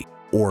prophecy,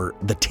 or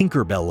the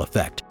Tinkerbell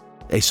effect,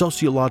 a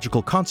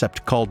sociological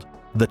concept called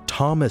the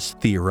Thomas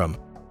theorem,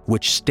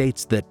 which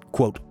states that,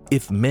 quote,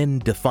 if men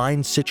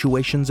define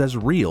situations as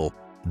real,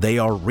 they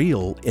are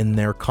real in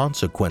their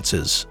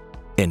consequences,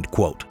 end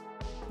quote.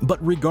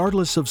 But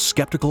regardless of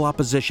skeptical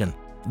opposition,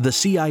 the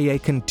CIA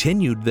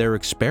continued their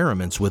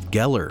experiments with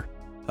Geller.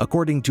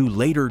 According to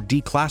later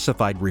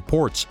declassified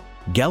reports,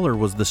 Geller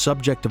was the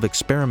subject of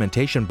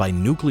experimentation by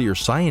nuclear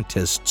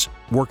scientists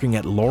working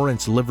at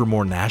Lawrence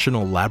Livermore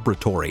National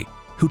Laboratory,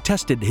 who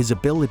tested his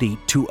ability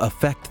to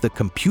affect the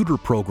computer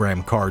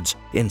program cards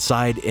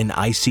inside an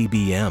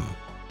ICBM,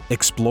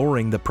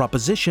 exploring the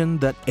proposition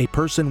that a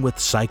person with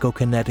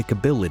psychokinetic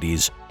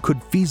abilities could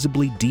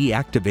feasibly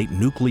deactivate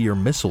nuclear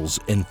missiles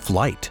in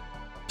flight.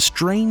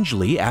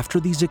 Strangely, after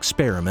these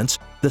experiments,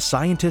 the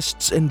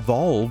scientists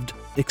involved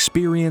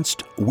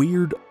experienced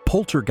weird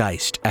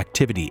poltergeist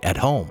activity at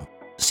home,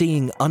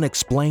 seeing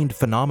unexplained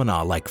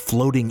phenomena like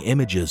floating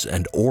images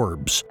and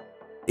orbs.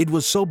 It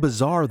was so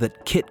bizarre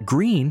that Kit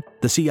Green,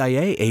 the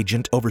CIA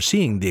agent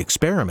overseeing the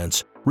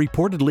experiments,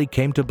 reportedly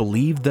came to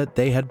believe that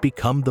they had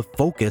become the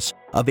focus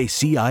of a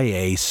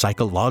CIA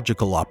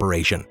psychological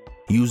operation,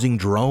 using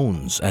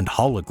drones and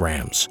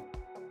holograms.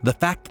 The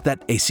fact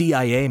that a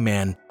CIA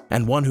man,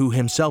 and one who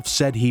himself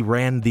said he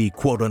ran the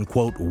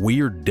quote-unquote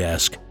weird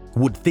desk,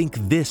 would think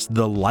this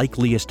the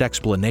likeliest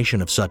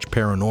explanation of such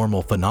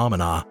paranormal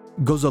phenomena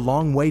goes a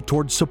long way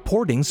towards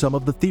supporting some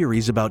of the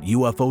theories about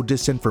UFO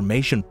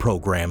disinformation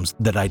programs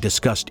that I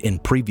discussed in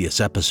previous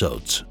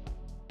episodes.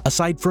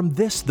 Aside from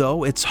this,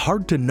 though, it's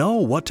hard to know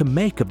what to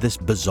make of this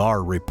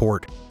bizarre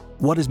report.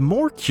 What is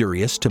more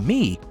curious to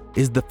me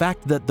is the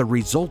fact that the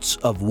results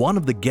of one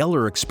of the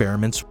Geller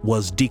experiments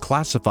was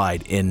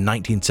declassified in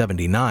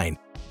 1979,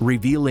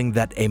 revealing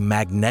that a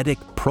magnetic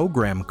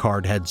program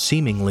card had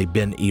seemingly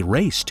been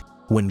erased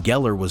when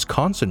Geller was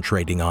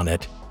concentrating on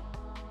it.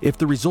 If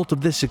the result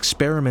of this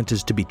experiment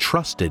is to be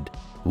trusted,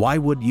 why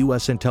would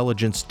US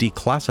intelligence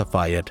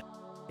declassify it?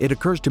 It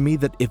occurs to me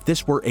that if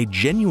this were a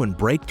genuine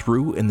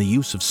breakthrough in the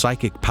use of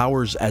psychic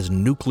powers as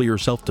nuclear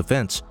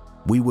self-defense,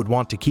 we would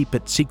want to keep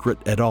it secret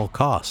at all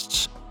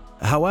costs.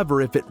 However,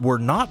 if it were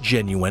not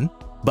genuine,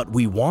 but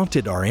we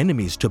wanted our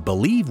enemies to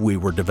believe we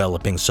were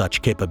developing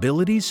such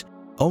capabilities,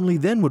 only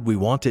then would we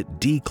want it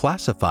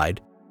declassified.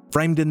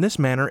 Framed in this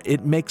manner,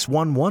 it makes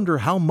one wonder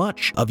how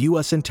much of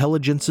US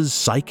intelligence's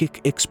psychic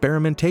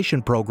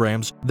experimentation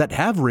programs that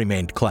have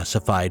remained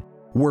classified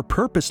were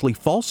purposely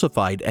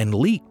falsified and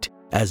leaked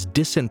as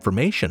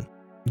disinformation,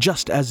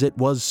 just as it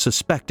was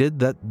suspected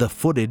that the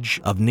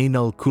footage of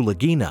Nino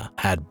Kulagina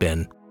had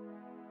been.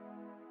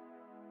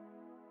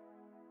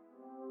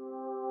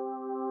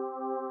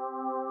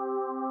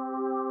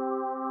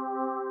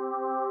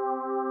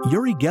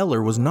 Uri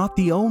Geller was not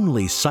the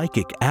only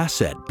psychic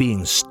asset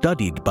being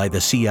studied by the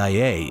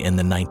CIA in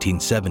the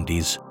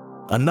 1970s.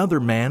 Another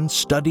man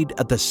studied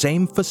at the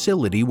same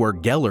facility where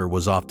Geller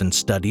was often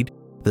studied,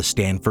 the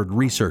Stanford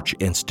Research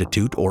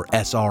Institute, or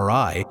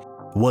SRI,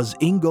 was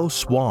Ingo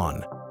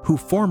Swann, who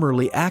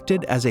formerly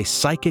acted as a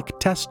psychic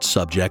test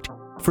subject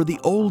for the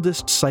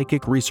oldest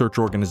psychic research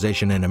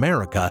organization in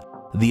America,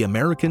 the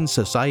American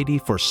Society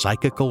for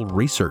Psychical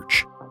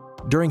Research.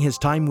 During his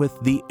time with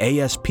the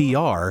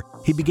ASPR,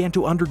 he began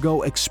to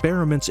undergo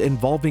experiments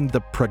involving the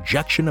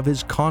projection of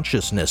his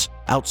consciousness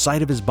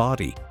outside of his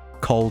body,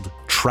 called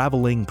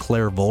traveling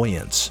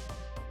clairvoyance.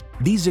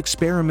 These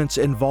experiments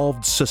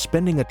involved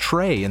suspending a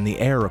tray in the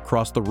air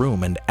across the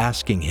room and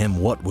asking him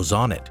what was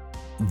on it.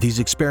 These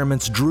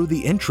experiments drew the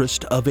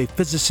interest of a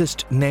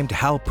physicist named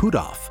Hal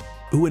Puthoff,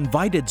 who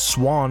invited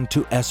Swann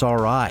to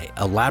SRI,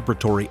 a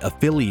laboratory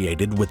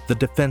affiliated with the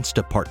Defense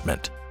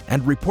Department,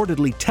 and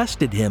reportedly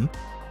tested him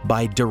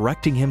by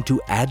directing him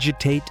to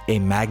agitate a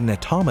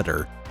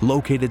magnetometer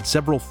located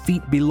several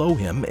feet below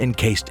him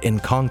encased in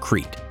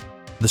concrete.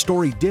 The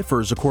story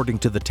differs according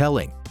to the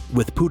telling,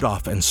 with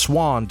Puthoff and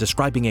Swann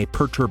describing a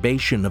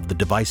perturbation of the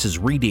device's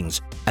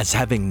readings as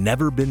having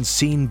never been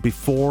seen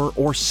before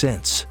or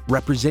since,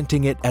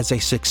 representing it as a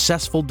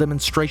successful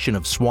demonstration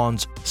of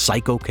Swann's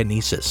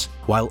psychokinesis,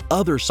 while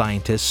other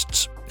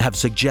scientists have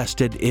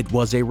suggested it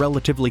was a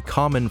relatively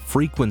common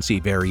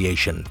frequency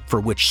variation for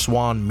which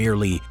Swann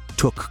merely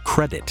took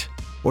credit,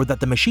 or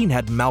that the machine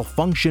had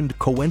malfunctioned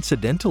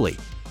coincidentally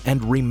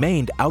and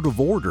remained out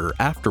of order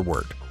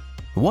afterward.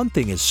 One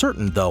thing is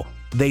certain, though,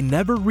 they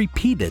never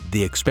repeated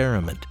the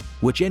experiment,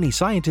 which any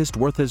scientist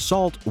worth his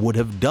salt would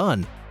have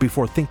done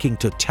before thinking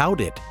to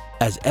tout it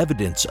as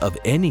evidence of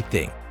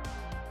anything.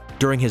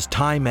 During his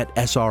time at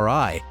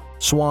SRI,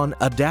 Swann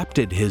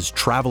adapted his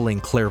traveling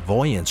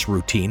clairvoyance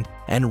routine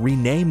and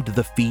renamed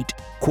the feat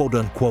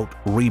quote-unquote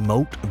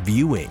remote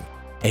viewing.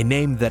 a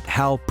name that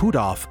Hal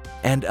Puthoff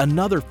and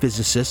another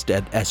physicist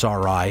at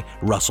SRI,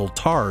 Russell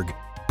Targ,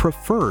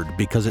 preferred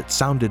because it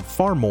sounded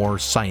far more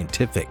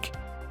scientific.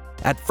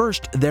 At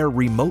first, their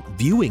remote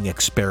viewing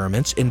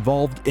experiments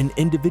involved an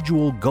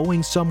individual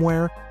going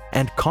somewhere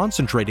and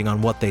concentrating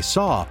on what they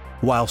saw,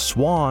 while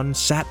Swan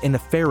sat in a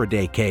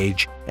Faraday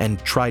cage and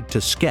tried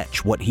to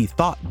sketch what he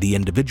thought the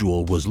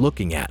individual was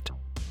looking at.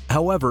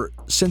 However,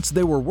 since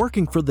they were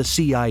working for the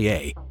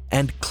CIA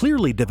and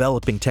clearly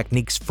developing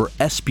techniques for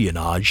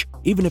espionage,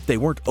 even if they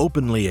weren't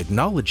openly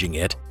acknowledging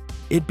it,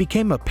 it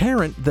became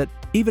apparent that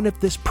even if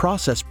this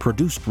process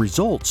produced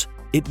results,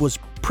 it was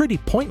pretty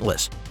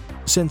pointless,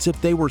 since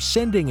if they were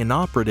sending an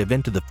operative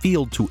into the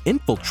field to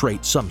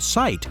infiltrate some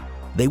site,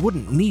 they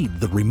wouldn't need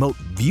the remote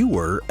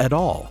viewer at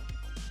all.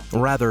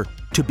 Rather,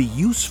 to be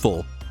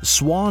useful,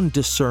 Swan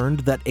discerned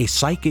that a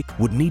psychic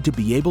would need to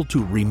be able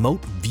to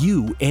remote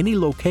view any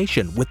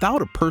location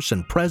without a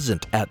person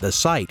present at the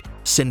site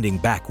sending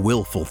back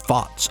willful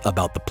thoughts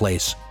about the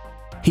place.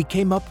 He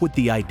came up with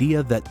the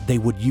idea that they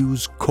would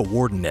use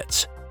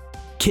coordinates.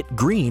 Kit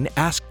Green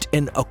asked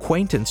an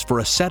acquaintance for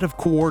a set of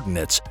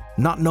coordinates,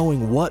 not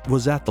knowing what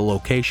was at the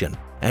location,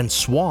 and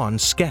Swan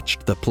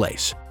sketched the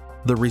place.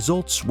 The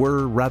results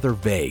were rather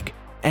vague,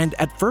 and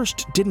at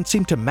first didn't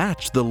seem to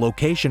match the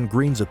location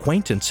Green's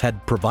acquaintance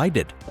had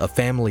provided, a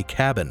family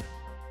cabin.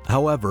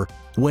 However,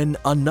 when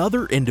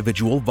another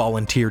individual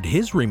volunteered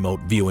his remote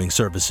viewing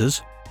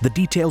services, the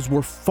details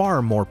were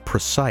far more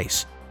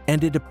precise,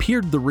 and it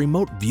appeared the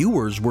remote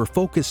viewers were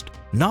focused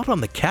not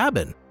on the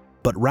cabin,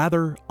 but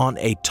rather on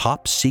a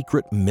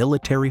top-secret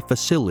military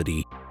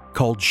facility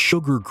called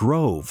Sugar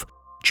Grove,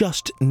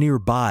 just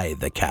nearby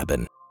the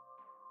cabin.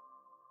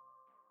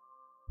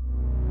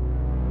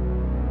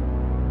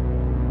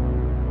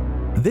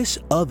 This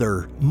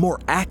other, more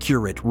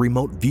accurate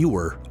remote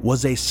viewer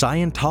was a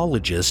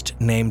Scientologist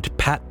named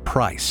Pat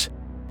Price,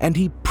 and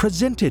he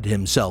presented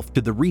himself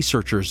to the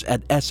researchers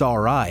at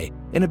SRI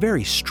in a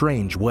very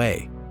strange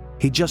way.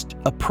 He just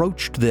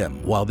approached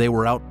them while they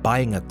were out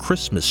buying a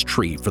Christmas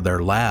tree for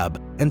their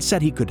lab and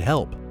said he could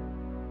help.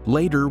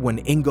 Later,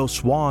 when Ingo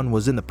Swann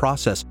was in the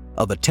process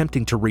of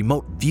attempting to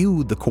remote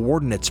view the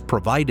coordinates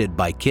provided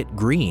by Kit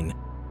Green,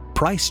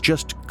 Price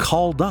just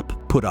called up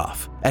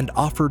Puthoff and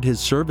offered his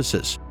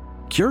services.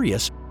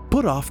 Curious,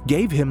 Puthoff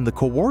gave him the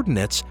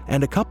coordinates,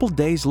 and a couple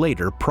days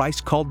later,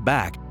 Price called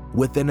back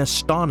with an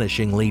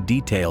astonishingly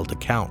detailed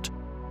account.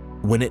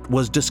 When it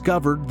was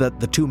discovered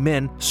that the two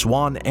men,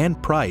 Swan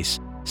and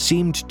Price,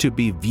 seemed to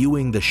be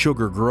viewing the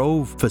Sugar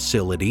Grove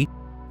facility,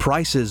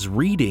 Price's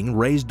reading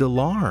raised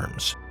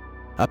alarms.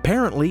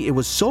 Apparently, it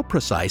was so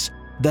precise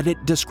that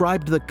it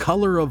described the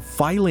color of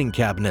filing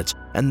cabinets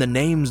and the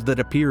names that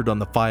appeared on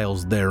the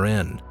files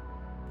therein.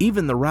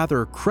 Even the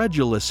rather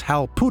credulous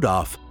Hal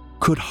Puthoff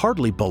could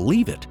hardly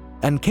believe it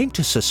and came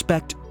to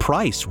suspect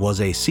Price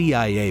was a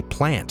CIA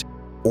plant,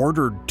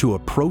 ordered to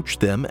approach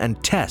them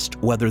and test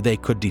whether they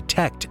could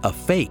detect a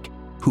fake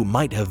who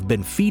might have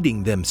been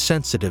feeding them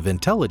sensitive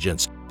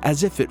intelligence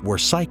as if it were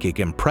psychic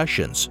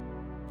impressions.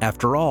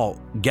 After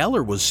all,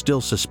 Geller was still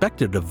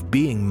suspected of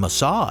being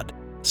Mossad,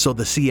 so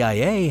the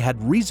CIA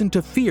had reason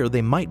to fear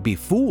they might be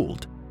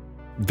fooled.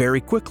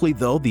 Very quickly,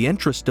 though, the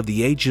interest of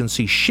the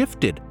agency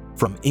shifted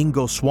from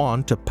Ingo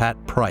Swann to Pat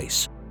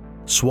Price.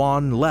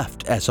 Swann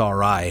left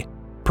SRI,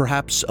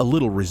 perhaps a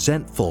little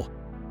resentful,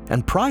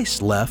 and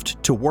Price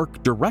left to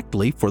work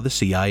directly for the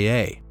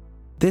CIA.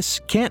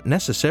 This can't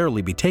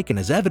necessarily be taken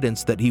as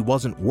evidence that he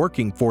wasn't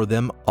working for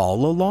them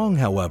all along,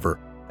 however,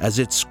 as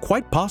it's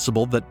quite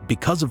possible that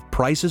because of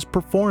Price's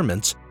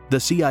performance, the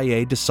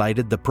CIA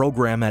decided the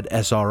program at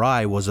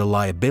SRI was a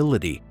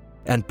liability,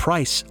 and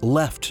Price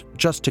left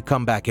just to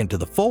come back into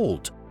the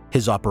fold.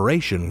 His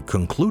operation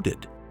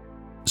concluded.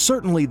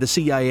 Certainly, the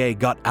CIA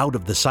got out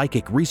of the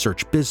psychic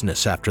research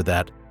business after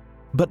that,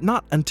 but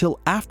not until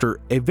after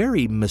a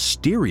very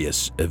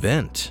mysterious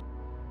event.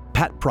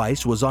 Pat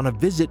Price was on a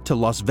visit to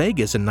Las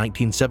Vegas in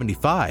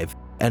 1975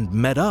 and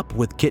met up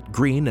with Kit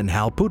Green and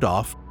Hal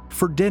Puthoff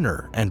for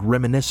dinner and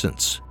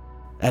reminiscence.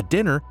 At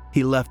dinner,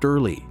 he left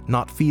early,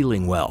 not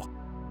feeling well.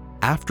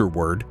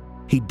 Afterward,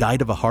 he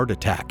died of a heart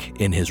attack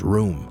in his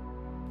room.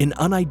 An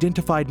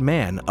unidentified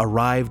man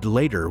arrived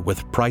later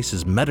with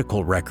Price's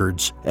medical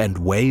records and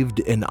waived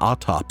an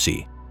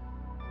autopsy.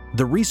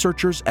 The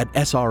researchers at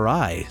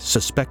SRI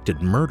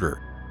suspected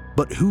murder,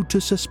 but who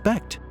to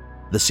suspect?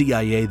 The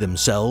CIA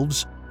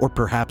themselves, or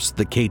perhaps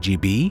the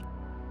KGB?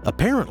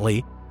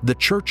 Apparently, the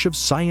Church of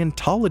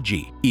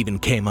Scientology even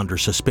came under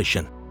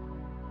suspicion.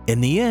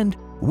 In the end,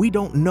 we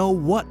don't know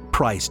what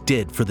Price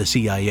did for the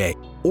CIA,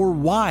 or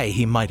why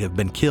he might have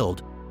been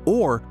killed,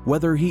 or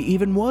whether he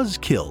even was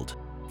killed.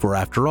 For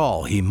after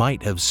all, he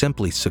might have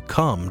simply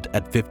succumbed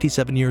at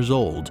 57 years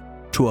old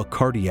to a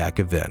cardiac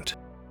event.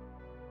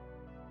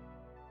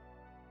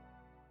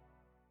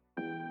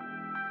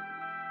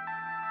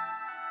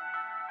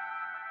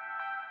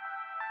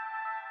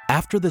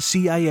 After the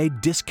CIA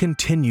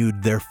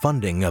discontinued their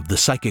funding of the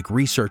psychic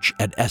research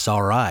at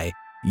SRI,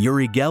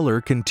 Uri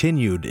Geller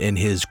continued in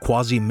his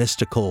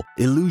quasi-mystical,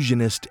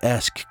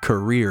 illusionist-esque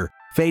career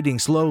fading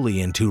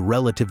slowly into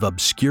relative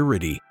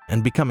obscurity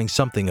and becoming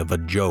something of a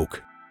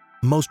joke.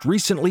 Most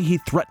recently, he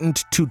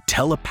threatened to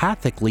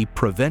telepathically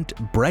prevent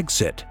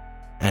Brexit,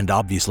 and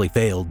obviously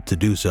failed to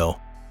do so.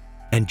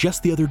 And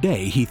just the other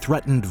day, he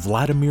threatened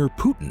Vladimir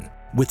Putin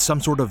with some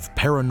sort of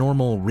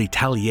paranormal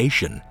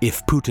retaliation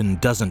if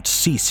Putin doesn't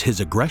cease his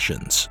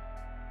aggressions.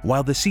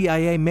 While the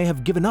CIA may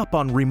have given up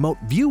on remote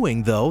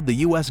viewing, though, the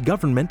US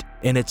government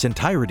in its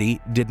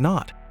entirety did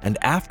not, and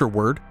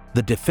afterward,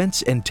 the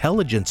Defense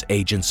Intelligence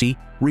Agency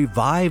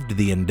revived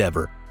the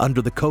endeavor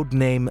under the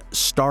codename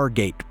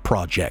Stargate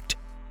Project,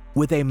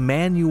 with a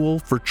manual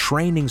for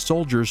training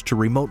soldiers to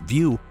remote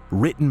view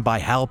written by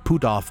Hal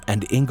Puthoff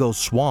and Ingo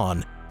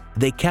Swann.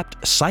 They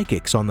kept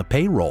psychics on the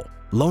payroll,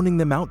 loaning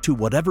them out to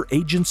whatever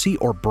agency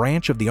or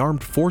branch of the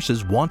armed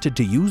forces wanted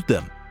to use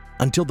them,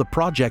 until the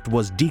project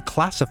was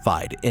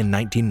declassified in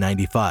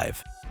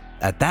 1995.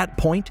 At that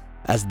point,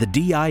 as the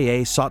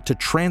DIA sought to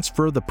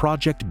transfer the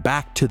project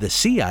back to the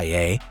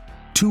CIA,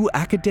 two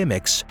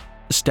academics,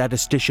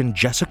 statistician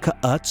Jessica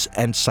Utz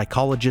and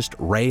psychologist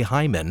Ray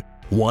Hyman,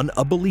 one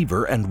a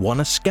believer and one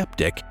a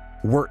skeptic,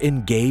 were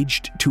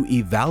engaged to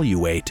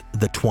evaluate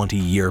the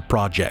 20-year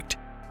project.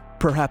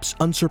 Perhaps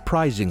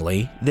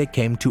unsurprisingly, they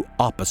came to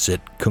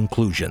opposite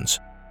conclusions.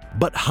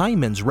 But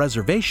Hyman's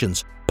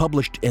reservations,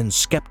 published in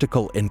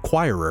Skeptical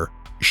Inquirer,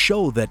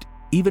 show that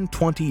even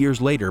 20 years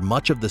later,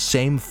 much of the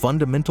same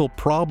fundamental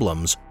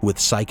problems with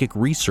psychic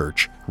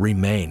research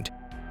remained.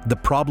 The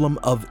problem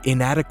of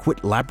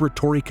inadequate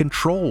laboratory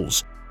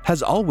controls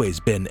has always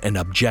been an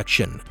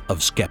objection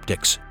of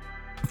skeptics.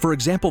 For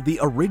example, the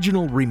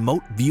original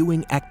remote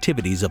viewing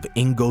activities of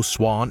Ingo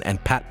Swann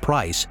and Pat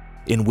Price,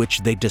 in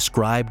which they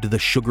described the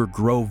Sugar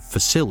Grove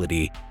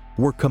facility,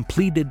 were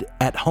completed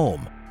at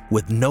home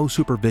with no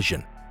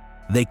supervision.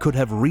 They could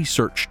have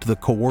researched the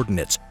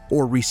coordinates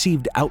or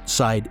received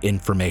outside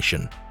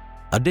information.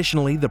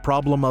 Additionally, the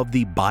problem of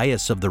the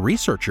bias of the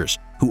researchers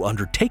who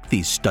undertake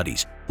these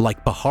studies,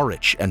 like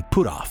Paharich and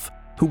Puthoff,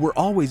 who were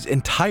always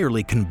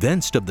entirely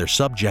convinced of their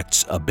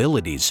subjects'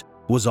 abilities,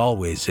 was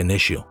always an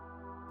issue.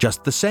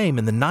 Just the same,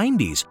 in the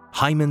 90s,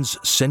 Hyman's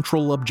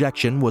central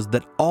objection was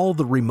that all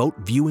the remote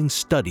viewing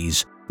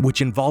studies,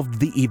 which involved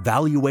the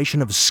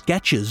evaluation of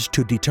sketches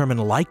to determine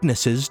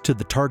likenesses to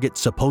the target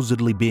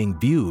supposedly being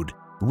viewed,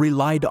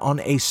 relied on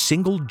a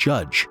single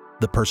judge,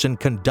 the person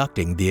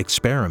conducting the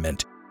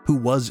experiment, who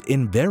was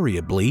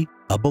invariably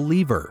a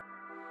believer.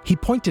 He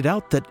pointed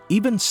out that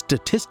even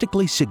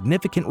statistically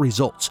significant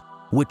results,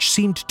 which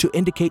seemed to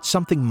indicate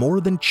something more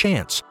than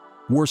chance,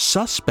 were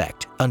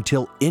suspect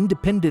until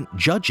independent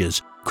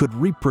judges could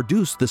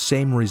reproduce the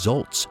same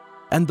results,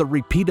 and the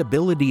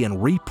repeatability and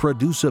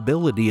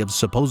reproducibility of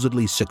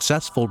supposedly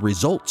successful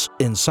results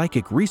in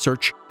psychic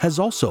research has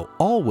also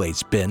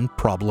always been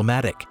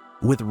problematic,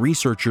 with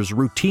researchers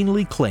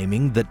routinely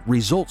claiming that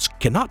results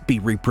cannot be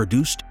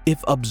reproduced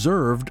if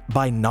observed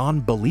by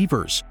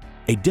non-believers,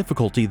 a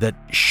difficulty that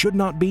should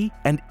not be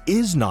and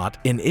is not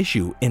an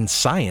issue in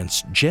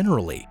science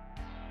generally.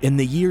 In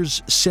the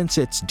years since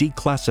its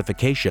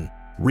declassification,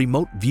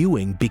 remote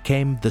viewing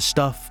became the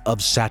stuff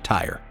of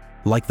satire,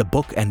 like the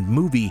book and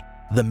movie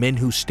The Men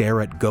Who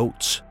Stare at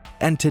Goats.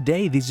 And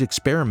today these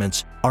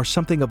experiments are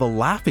something of a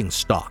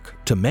laughingstock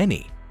to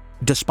many,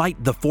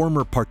 despite the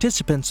former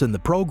participants in the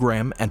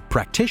program and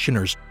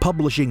practitioners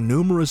publishing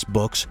numerous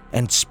books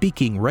and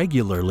speaking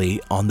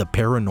regularly on the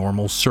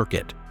paranormal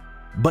circuit.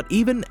 But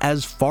even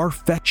as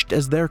far-fetched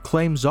as their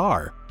claims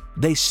are,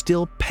 they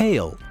still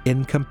pale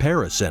in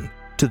comparison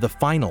to the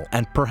final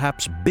and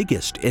perhaps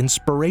biggest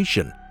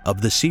inspiration of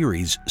the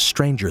series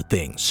Stranger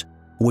Things,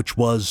 which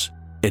was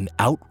an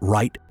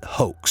outright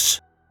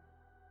hoax.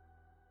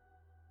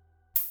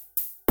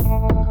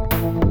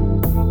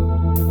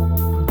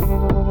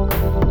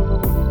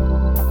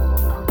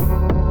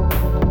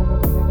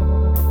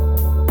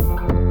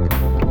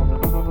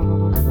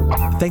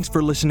 Thanks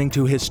for listening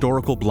to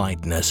Historical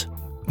Blindness.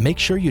 Make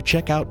sure you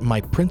check out my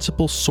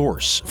principal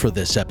source for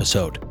this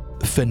episode,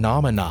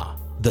 Phenomena: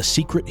 The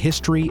Secret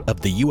History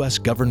of the U.S.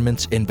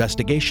 Government's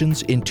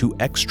Investigations into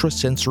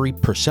Extrasensory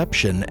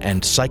Perception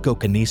and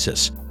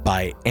Psychokinesis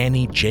by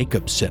Annie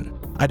Jacobson.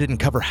 I didn't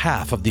cover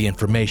half of the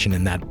information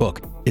in that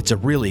book. It's a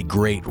really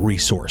great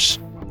resource.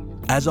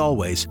 As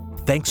always,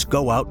 thanks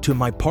go out to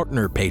my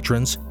partner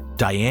patrons,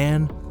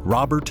 Diane,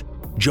 Robert,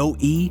 Joe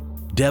E.,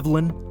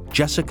 Devlin,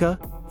 Jessica,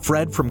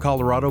 Fred from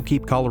Colorado,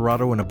 Keep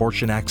Colorado an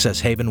Abortion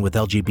Access Haven with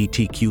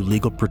LGBTQ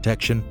legal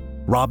protection,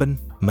 Robin,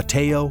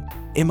 Mateo,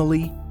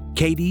 Emily,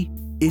 Katie,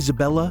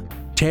 Isabella,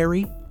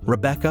 Terry,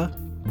 Rebecca,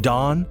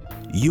 Dawn,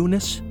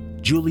 Eunice,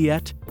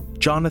 Juliet,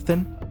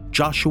 Jonathan,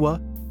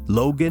 Joshua,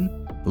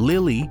 Logan,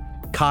 Lily,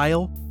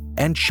 Kyle,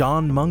 and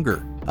Sean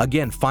Munger.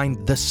 Again,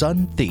 find The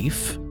Sun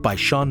Thief by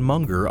Sean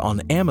Munger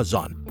on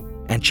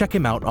Amazon and check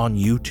him out on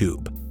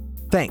YouTube.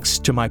 Thanks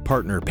to my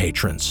partner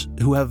patrons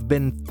who have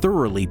been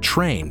thoroughly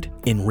trained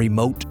in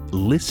remote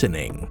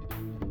listening.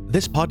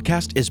 This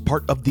podcast is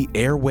part of the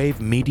Airwave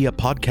Media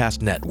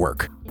Podcast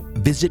Network.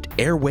 Visit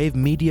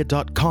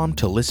airwavemedia.com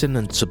to listen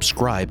and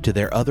subscribe to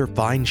their other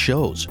fine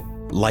shows,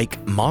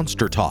 like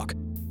Monster Talk,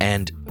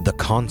 and The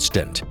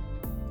Constant.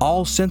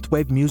 All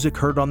synthwave music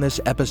heard on this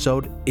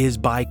episode is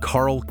by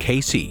Carl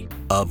Casey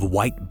of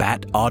White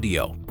Bat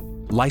Audio,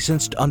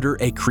 licensed under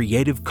a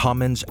Creative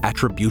Commons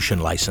Attribution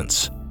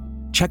license.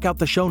 Check out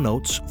the show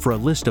notes for a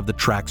list of the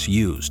tracks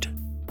used.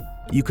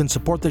 You can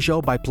support the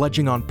show by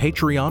pledging on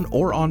Patreon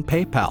or on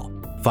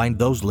PayPal. Find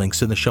those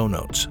links in the show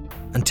notes.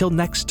 Until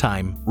next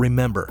time,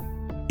 remember,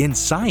 in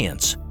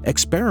science,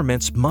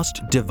 experiments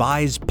must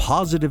devise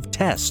positive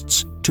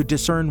tests to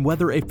discern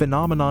whether a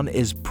phenomenon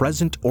is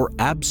present or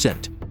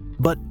absent.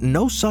 But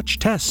no such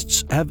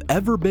tests have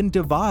ever been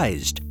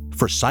devised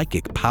for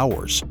psychic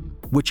powers,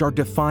 which are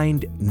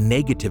defined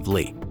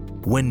negatively.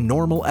 When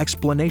normal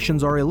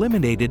explanations are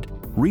eliminated,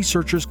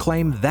 researchers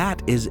claim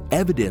that is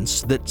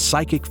evidence that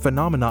psychic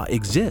phenomena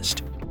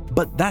exist.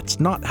 But that's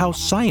not how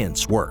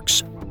science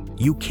works.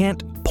 You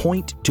can't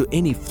point to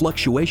any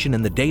fluctuation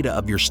in the data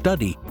of your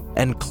study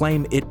and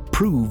claim it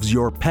proves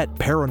your pet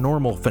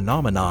paranormal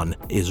phenomenon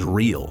is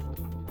real.